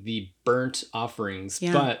being the burnt offerings,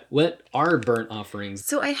 Yeah. but what are burnt offerings?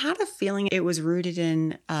 So I had a feeling it was rooted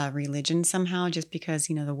in religion somehow, just because,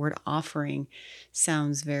 the word offering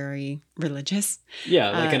sounds very religious. Yeah,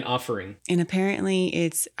 like an offering. And apparently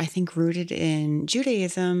it's, I think, rooted in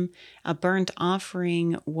Judaism. A burnt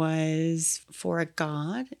offering was for a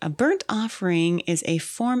god. A burnt offering is a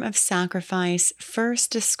form of sacrifice first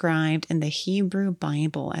described in the Hebrew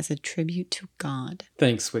Bible as a tribute to God.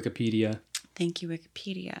 Thanks, Wikipedia. Thank you,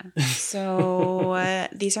 Wikipedia. So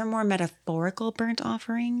these are more metaphorical burnt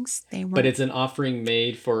offerings. But it's an offering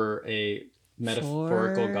made for a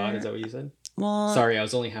metaphorical god. Is that what you said? Well, Sorry, I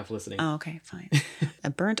was only half listening. Oh, okay, fine. A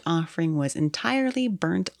burnt offering was entirely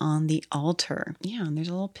burnt on the altar. Yeah, and there's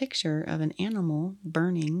a little picture of an animal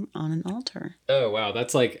burning on an altar. Oh, wow.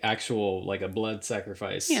 That's like actual, like a blood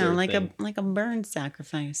sacrifice. Yeah, sort of like thing. a burn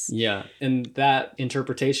sacrifice. Yeah. And that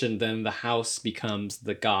interpretation, then the house becomes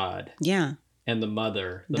the god Yeah. and the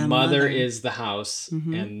mother. The The mother mother. is the house,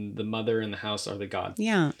 Mhm. and the mother and the house are the god.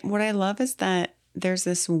 Yeah. What I love is that there's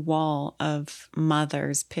this wall of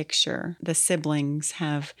mother's picture. The siblings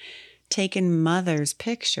have taken mother's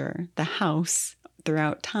picture, the house,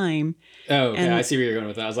 throughout time. Oh, okay. And- I see where you're going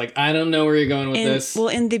with that. I was like, I don't know where you're going with this. Well,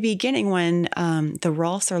 in the beginning, when the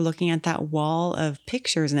Rolfs are looking at that wall of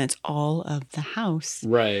pictures and it's all of the house,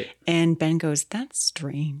 Right. and Ben goes, "That's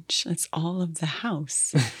strange. It's all of the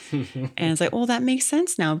house." And it's like, well, that makes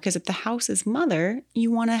sense now, because if the house is mother,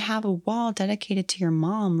 you want to have a wall dedicated to your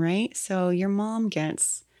mom, right? So your mom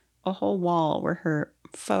gets a whole wall where her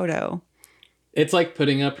photo. It's like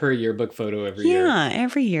putting up her yearbook photo every year. Yeah,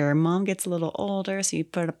 every year. Mom gets a little older, so you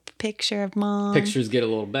put up a picture of mom. Pictures get a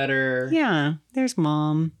little better. Yeah, there's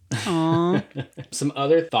mom. Aw. Some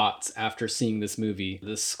other thoughts after seeing this movie.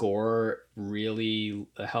 The score really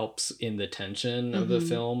helps in the tension of the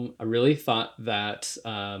film. I really thought that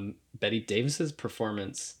Bette Davis's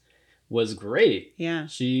performance was great. Yeah.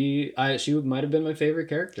 She might have been my favorite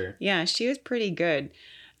character. Yeah, she was pretty good.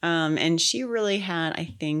 And she really had,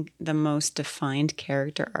 I think, the most defined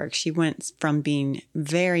character arc. She went from being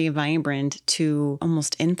very vibrant to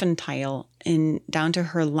almost infantile down to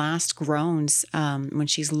her last groans, when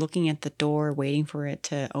she's looking at the door, waiting for it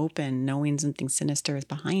to open, knowing something sinister is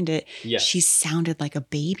behind it. Yes. She sounded like a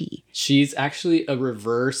baby. She's actually a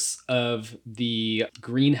reverse of the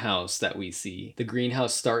greenhouse that we see. The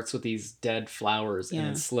greenhouse starts with these dead flowers and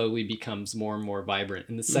then slowly becomes more and more vibrant.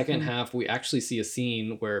 In the second half, we actually see a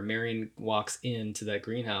scene where Marion walks into that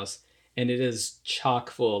greenhouse and it is chock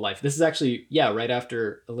full of life. This is actually, right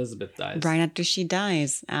after Elizabeth dies. Right after she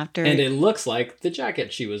dies. And it looks like the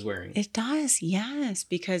jacket she was wearing. It does, yes,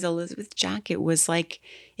 because Elizabeth's jacket was like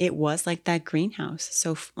that greenhouse,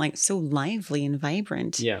 so lively and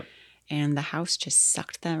vibrant. Yeah. And the house just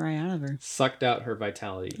sucked that right out of her. Sucked out her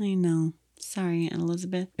vitality. I know. Sorry, Aunt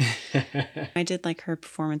Elizabeth. I did like her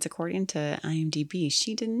performance according to IMDb.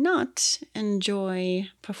 She did not enjoy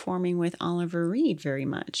performing with Oliver Reed very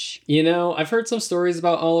much. You know, I've heard some stories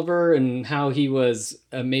about Oliver and how he was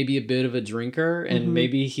maybe a bit of a drinker and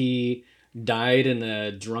maybe he died in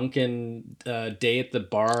a drunken day at the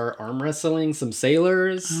bar arm wrestling some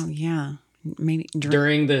sailors. Oh, yeah. Maybe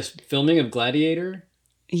during the filming of Gladiator.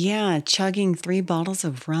 Yeah, chugging 3 bottles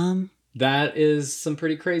of rum. That is some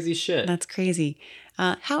pretty crazy shit. That's crazy.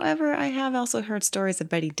 However, I have also heard stories of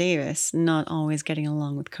Betty Davis not always getting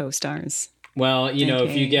along with co-stars. Well, you know,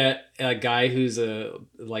 if you get a guy who's a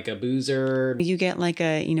boozer, you get like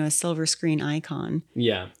a silver screen icon.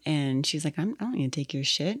 Yeah. And she's like, I don't need to take your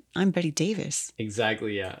shit. I'm Betty Davis.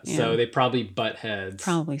 Exactly. Yeah. So they probably butt heads.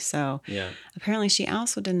 Probably so. Yeah. Apparently, she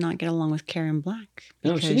also did not get along with Karen Black.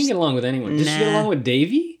 No, she didn't get along with anyone. Did she get along with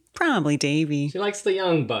Davy? Probably Davy. She likes the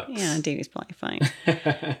young bucks. Yeah, Davy's probably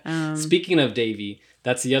fine. Speaking of Davy,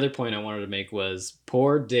 that's the other point I wanted to make was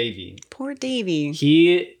poor Davy. Poor Davy.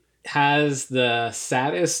 He has the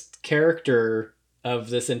saddest character of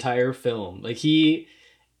this entire film. Like, he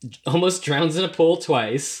almost drowns in a pool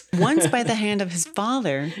twice. Once by the hand of his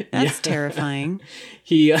father. That's terrifying.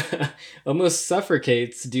 He almost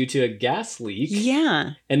suffocates due to a gas leak.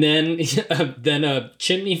 Yeah. And then a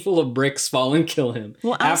chimney full of bricks fall and kill him.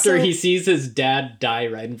 Well, after he sees his dad die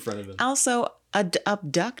right in front of him. Also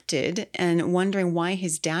abducted and wondering why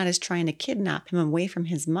his dad is trying to kidnap him away from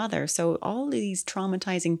his mother. So all of these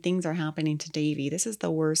traumatizing things are happening to Davy. This is the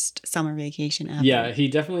worst summer vacation ever. Yeah, he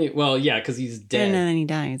definitely, because he's dead. And then he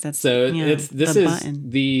dies. That's so he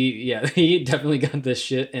definitely got the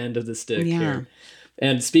shit end of the stick here.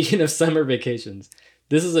 And speaking of summer vacations,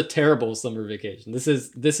 this is a terrible summer vacation. This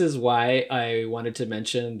is why I wanted to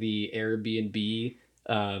mention the Airbnb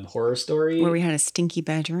horror story where we had a stinky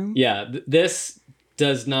bedroom. Yeah, this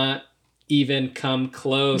does not even come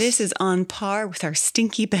close. This is on par with our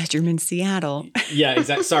stinky bedroom in Seattle. Yeah,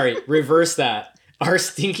 exactly. Sorry, reverse that. Our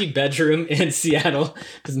stinky bedroom in Seattle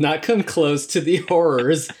does not come close to the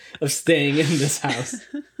horrors of staying in this house.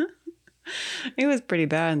 It was pretty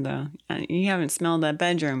bad, though. You haven't smelled that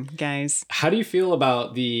bedroom, guys. How do you feel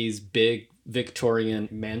about these big Victorian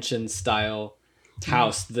mansion style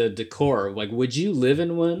house, the decor? Like, would you live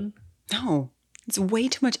in one? No, it's way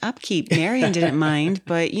too much upkeep. Marion didn't mind,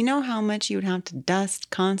 but you know how much you would have to dust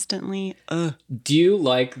constantly? Ugh. Do you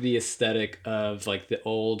like the aesthetic of like the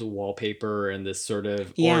old wallpaper and this sort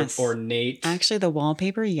of ornate? Actually, the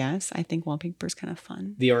wallpaper, yes. I think wallpaper is kind of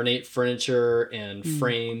fun. The ornate furniture and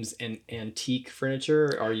frames and antique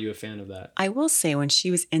furniture. Are you a fan of that? I will say when she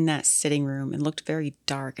was in that sitting room, it looked very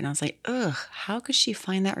dark. And I was like, ugh, how could she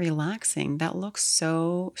find that relaxing? That looks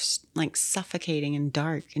so like suffocating and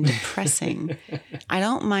dark and depressing. I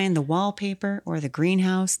don't mind the wallpaper or the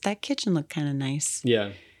greenhouse. That kitchen looked kind of nice.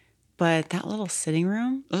 Yeah. But that little sitting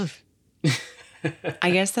room, ugh. I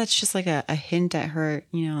guess that's just like a hint at her,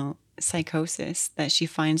 psychosis, that she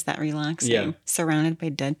finds that relaxing, surrounded by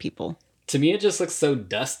dead people. To me, it just looks so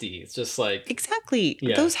dusty. It's just like... Exactly.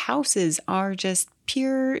 Yeah. Those houses are just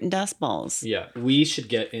pure dust balls. Yeah. We should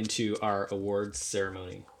get into our awards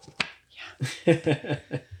ceremony. Yeah.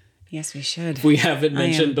 Yes, we should. We haven't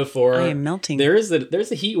mentioned before. I am melting. There's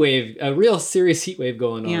a heat wave, a real serious heat wave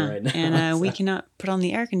going on right now. And we cannot put on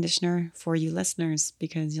the air conditioner for you listeners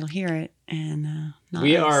because you'll hear it. And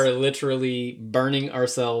we are literally burning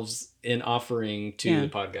ourselves in offering to the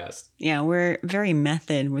podcast. Yeah, we're very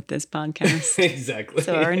method with this podcast. Exactly.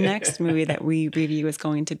 So our next movie that we review is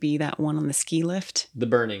going to be that one on the ski lift. The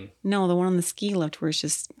Burning. No, the one on the ski lift where it's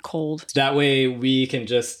just cold. That way we can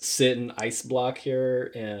just sit in ice block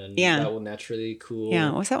here and that will naturally cool.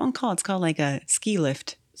 Yeah, what's that one called? It's called like a ski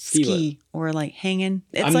lift. Ski or like hanging.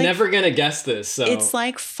 I'm never going to guess this. So it's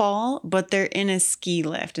like fall, but they're in a ski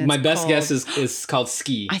lift. My best guess is called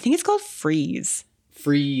ski. I think it's called freeze.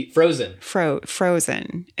 Frozen.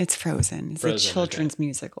 Frozen. It's Frozen. It's a Frozen, children's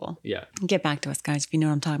musical. Yeah. Get back to us, guys, if you know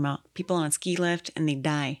what I'm talking about. People on a ski lift and they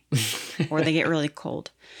die or they get really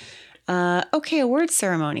cold. Okay, award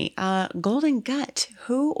ceremony. Golden Gut.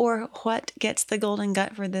 Who or what gets the Golden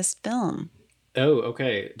Gut for this film? Oh,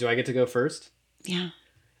 okay. Do I get to go first? Yeah.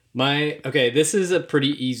 This is a pretty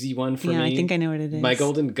easy one for me. Yeah, I think I know what it is. My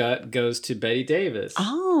Golden Gut goes to Betty Davis.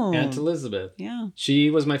 Oh. Aunt Elizabeth. Yeah. She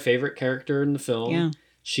was my favorite character in the film. Yeah.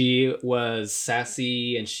 She was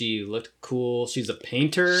sassy and she looked cool. She's a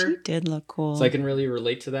painter. She did look cool. So I can really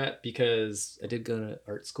relate to that because I did go to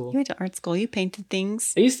art school. You went to art school. You painted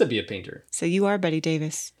things. I used to be a painter. So you are Betty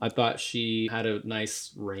Davis. I thought she had a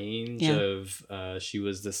nice range of, she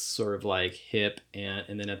was this sort of like hip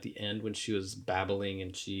and then at the end when she was babbling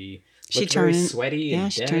and she looked very sweaty and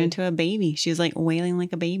dead. She turned into a baby. She was like wailing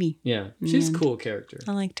like a baby. Yeah, she's a cool character.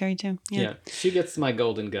 I liked her too. Yeah, she gets my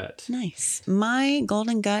Golden Gut. Nice. My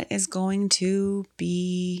Golden Gut is going to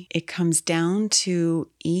be, it comes down to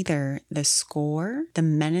either the score, the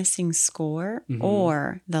menacing score,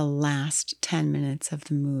 or the last 10 minutes of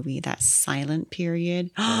the movie, that silent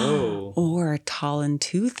period. Oh. Or Tall and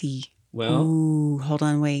Toothy. Well. Ooh, hold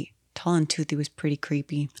on, wait. Tall and Toothy was pretty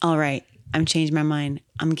creepy. All right. I'm changing my mind.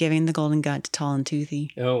 I'm giving the Golden Gut to Tall and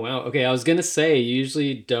Toothy. Oh, wow. Okay, I was going to say, you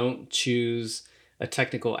usually don't choose a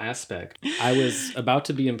technical aspect. I was about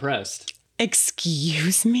to be impressed.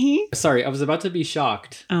 Excuse me? Sorry, I was about to be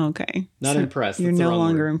shocked. Oh, okay. Not impressed. You're That's the no wrong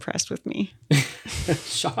longer word. impressed with me.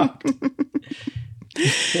 Shocked.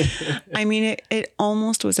 I mean, it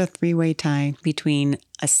almost was a three-way tie between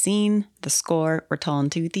a scene, the score, or Tall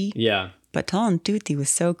and Toothy. Yeah. But Tall and Toothy was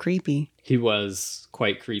so creepy. He was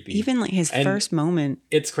quite creepy. Even like his first moment.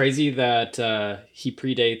 It's crazy that he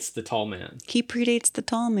predates the tall man. He predates the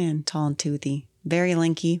tall man, Tall and Toothy. Very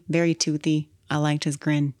lanky, very toothy. I liked his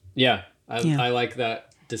grin. Yeah, I like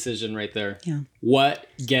that decision right there. Yeah. What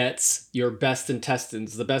gets your best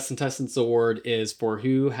intestines? The Best Intestines Award is for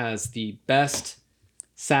who has the best,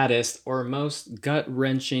 saddest, or most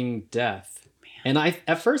gut-wrenching death. Man. And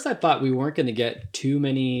at first I thought we weren't going to get too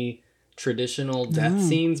many traditional death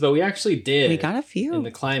scenes, but we actually did. We got a few. In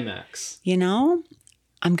the climax. You know,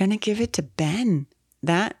 I'm going to give it to Ben.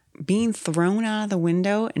 That being thrown out of the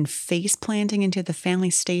window and face planting into the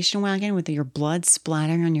family station wagon with your blood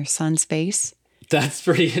splattering on your son's face. That's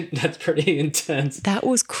pretty intense. That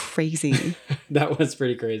was crazy. That was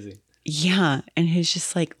pretty crazy. Yeah. And his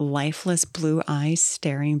just like lifeless blue eyes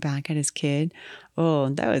staring back at his kid. Oh,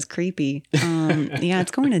 that was creepy. Yeah,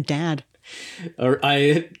 it's going to Dad.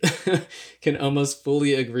 I can almost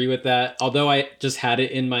fully agree with that. Although I just had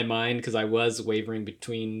it in my mind because I was wavering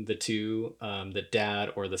between the two, the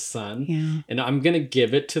dad or the son. Yeah. And I'm going to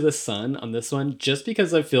give it to the son on this one just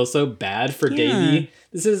because I feel so bad for Davey.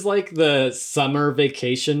 This is like the summer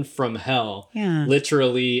vacation from hell. Yeah.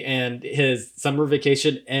 Literally. And his summer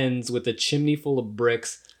vacation ends with a chimney full of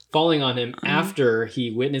bricks falling on him after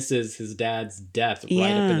he witnesses his dad's death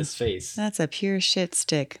right up in his face. That's a pure shit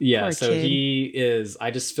stick. Yeah, Poor so kid. he is,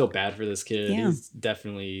 I just feel bad for this kid. Yeah. He's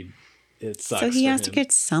definitely, it sucks. So he for has him. to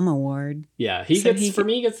get some award. Yeah, he gets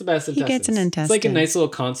the best intestines. He gets an intestine. It's like a nice little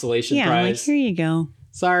consolation Yeah, prize. like here you go.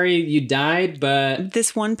 Sorry, you died, but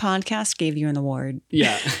This one podcast gave you an award.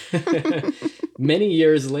 yeah. Many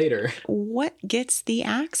years later. What gets the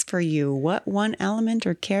axe for you? What one element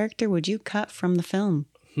or character would you cut from the film?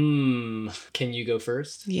 Can you go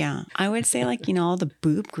first? Yeah, I would say like, you know, all the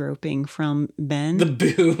boob groping from Ben. The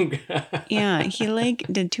boob. Yeah, he like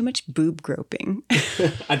did too much boob groping.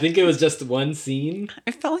 I think it was just one scene.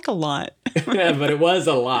 It felt like a lot. Yeah, but it was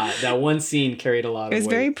a lot. That one scene carried a lot of weight. It was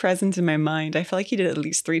very present in my mind. I felt like he did it at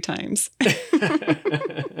least 3 times.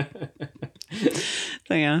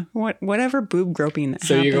 So yeah, whatever boob groping that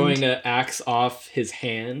So happened. you're going to axe off his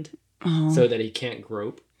hand so that he can't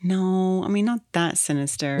grope? No, I mean, not that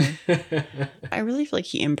sinister. I really feel like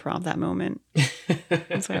he improv that moment.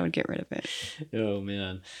 That's why I would get rid of it. Oh,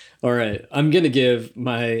 man. All right. I'm going to give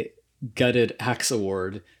my gutted axe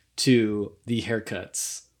award to the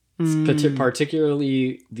haircuts.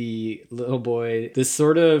 Particularly the little boy, this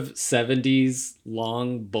sort of 70s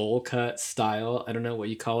long bowl cut style. I don't know what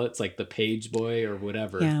you call it. It's like the page boy or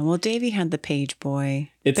whatever. Yeah, well, Davey had the page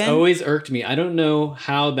boy. It's always irked me. I don't know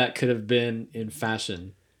how that could have been in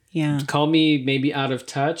fashion. Yeah. Call me maybe out of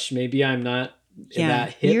touch. Maybe I'm not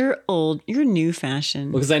that hip. You're old. You're new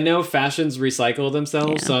fashion. Because I know fashions recycle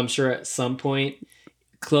themselves. Yeah. So I'm sure at some point,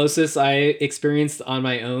 closest I experienced on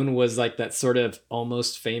my own was like that sort of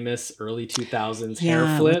almost famous early 2000s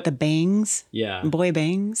hair flip. With the bangs. Yeah. Boy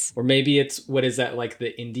bangs. Or maybe it's, what is that, like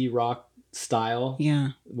the indie rock style.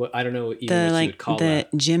 Yeah. What I don't know even The what you would call the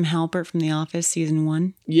that. Jim Halpert from The Office season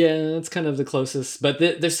 1. Yeah, that's kind of the closest. But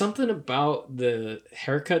there's something about the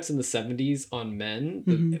haircuts in the 70s on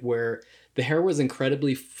men where the hair was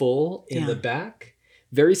incredibly full in the back,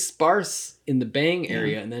 very sparse in the bang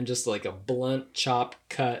area, and then just like a blunt chop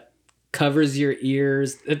cut covers your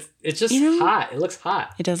ears. It's just hot. It looks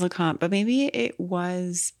hot. It does look hot, but maybe it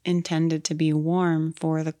was intended to be warm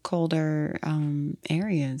for the colder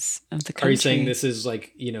areas of the country. Are you saying this is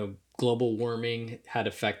like, global warming had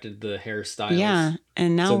affected the hairstyles? Yeah,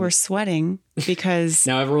 and now we're sweating because...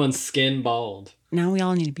 now everyone's skin bald. Now we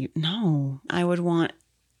all need to be... No, I would want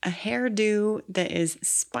a hairdo that is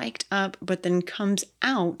spiked up but then comes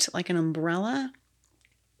out like an umbrella.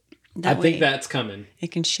 I think that's coming.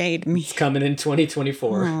 It can shade me. It's coming in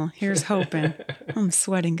 2024. Oh, here's hoping. I'm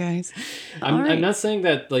sweating, guys. I'm not saying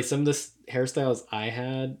that like some of the hairstyles I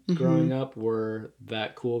had growing up were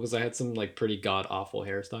that cool because I had some like pretty god awful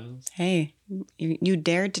hairstyles. Hey, you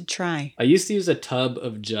dared to try. I used to use a tub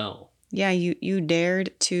of gel. Yeah, you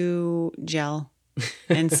dared to gel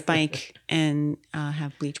and spike and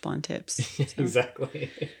have bleach blonde tips. So.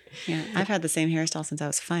 Exactly. Yeah, I've had the same hairstyle since I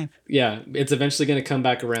was 5. Yeah, it's eventually going to come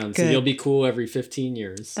back around. Good. So you'll be cool every 15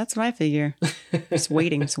 years. That's what I figure. Just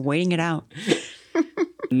waiting it out.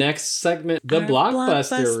 Next segment, the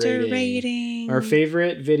blockbuster rating. Our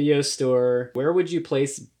favorite video store. Where would you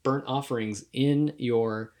place Burnt Offerings in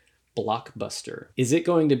your blockbuster? Is it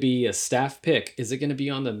going to be a staff pick? Is it going to be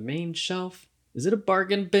on the main shelf? Is it a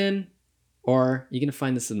bargain bin? Or are you going to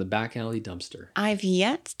find this in the back alley dumpster? I've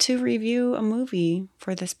yet to review a movie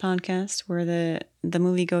for this podcast where the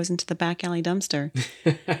movie goes into the back alley dumpster.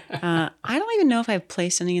 I don't even know if I've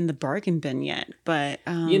placed any in the bargain bin yet, but...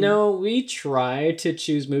 we try to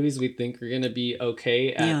choose movies we think are going to be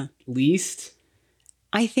okay at least.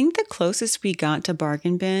 I think the closest we got to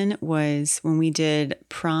bargain bin was when we did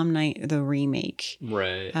Prom Night, the remake.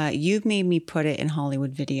 Right. You've made me put it in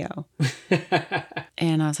Hollywood Video.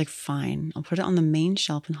 And I was like, fine, I'll put it on the main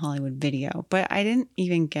shelf in Hollywood Video. But I didn't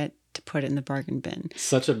even get to put it in the bargain bin.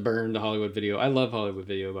 Such a burn to Hollywood Video. I love Hollywood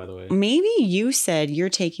Video, by the way. Maybe you said you're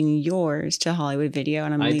taking yours to Hollywood Video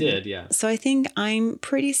and I'm leaving. I did, yeah. So I think I'm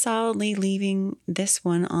pretty solidly leaving this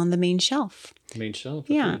one on the main shelf. Main shelf?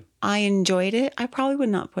 Yeah. Okay. I enjoyed it. I probably would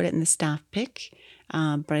not put it in the staff pick,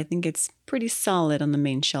 but I think it's pretty solid on the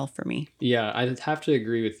main shelf for me. Yeah, I'd have to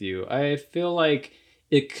agree with you. I feel like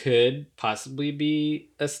it could possibly be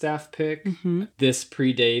a staff pick. Mm-hmm. This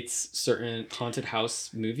predates certain haunted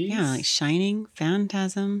house movies. Yeah, like Shining,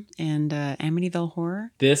 Phantasm, and Amityville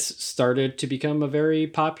Horror. This started to become a very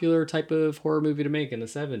popular type of horror movie to make in the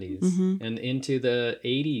 70s and into the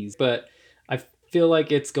 80s. But I feel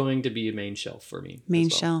like it's going to be a main shelf for me. Main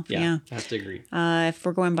shelf, yeah. I have to agree. If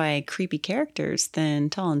we're going by creepy characters, then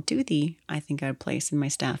Tall and Toothy, I think I'd place in my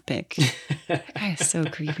staff pick. That guy is so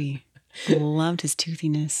creepy. Loved his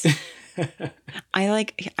toothiness. I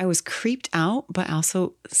was creeped out, but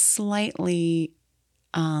also slightly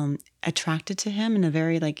attracted to him in a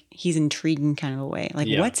very he's intriguing kind of a way.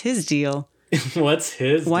 What's his deal? What's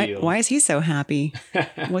his deal? Why is he so happy?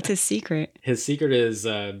 What's his secret? His secret is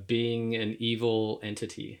being an evil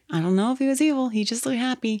entity. I don't know if he was evil. He just looked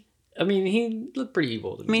happy. I mean, he looked pretty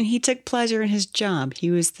evil to me. I mean, he took pleasure in his job.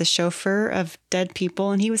 He was the chauffeur of dead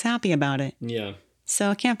people, and he was happy about it. Yeah. So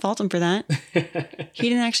I can't fault him for that. He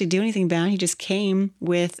didn't actually do anything bad. He just came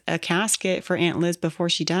with a casket for Aunt Liz before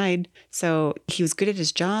she died. So he was good at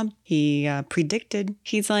his job. He predicted.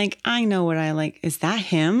 He's like, I know what I like. Is that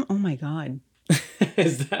him? Oh my God.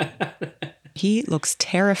 Is that? He looks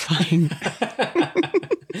terrifying.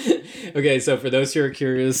 Okay, so for those who are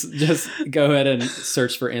curious, just go ahead and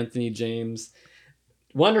search for Anthony James.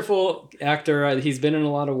 Wonderful actor. He's been in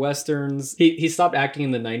a lot of Westerns. He stopped acting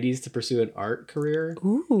in the 90s to pursue an art career.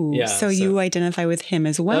 Ooh. Yeah, so you identify with him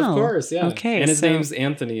as well. Of course, yeah. Okay. And his name's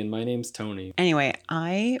Anthony and my name's Tony. Anyway,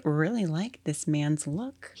 I really like this man's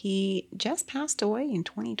look. He just passed away in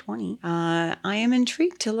 2020. I am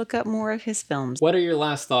intrigued to look up more of his films. What are your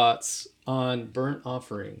last thoughts on Burnt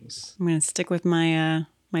Offerings? I'm going to stick with my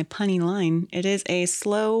my punny line. It is a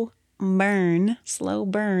slow burn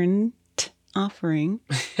offering.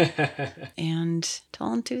 And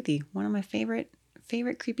Tall and Toothy, one of my favorite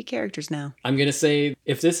creepy characters now. I'm going to say,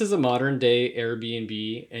 if this is a modern day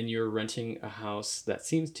Airbnb and you're renting a house that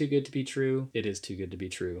seems too good to be true, it is too good to be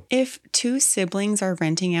true. If two siblings are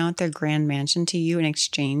renting out their grand mansion to you in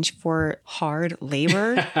exchange for hard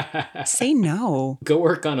labor, say no. Go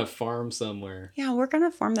work on a farm somewhere. Yeah, work on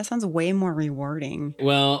a farm. That sounds way more rewarding.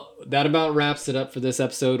 Well, that about wraps it up for this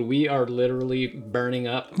episode. We are literally burning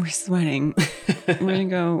up. We're sweating. We're going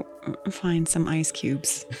to go find some ice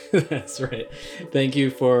cubes. That's right. Thank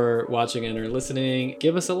you for watching and or listening.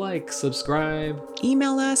 Give us a like, subscribe.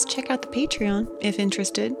 Email us, check out the Patreon if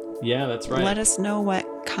interested. Yeah, that's right. Let us know what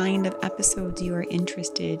kind of episodes you are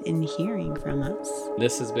interested in hearing from us.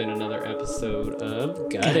 This has been another episode of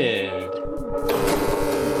Gutted.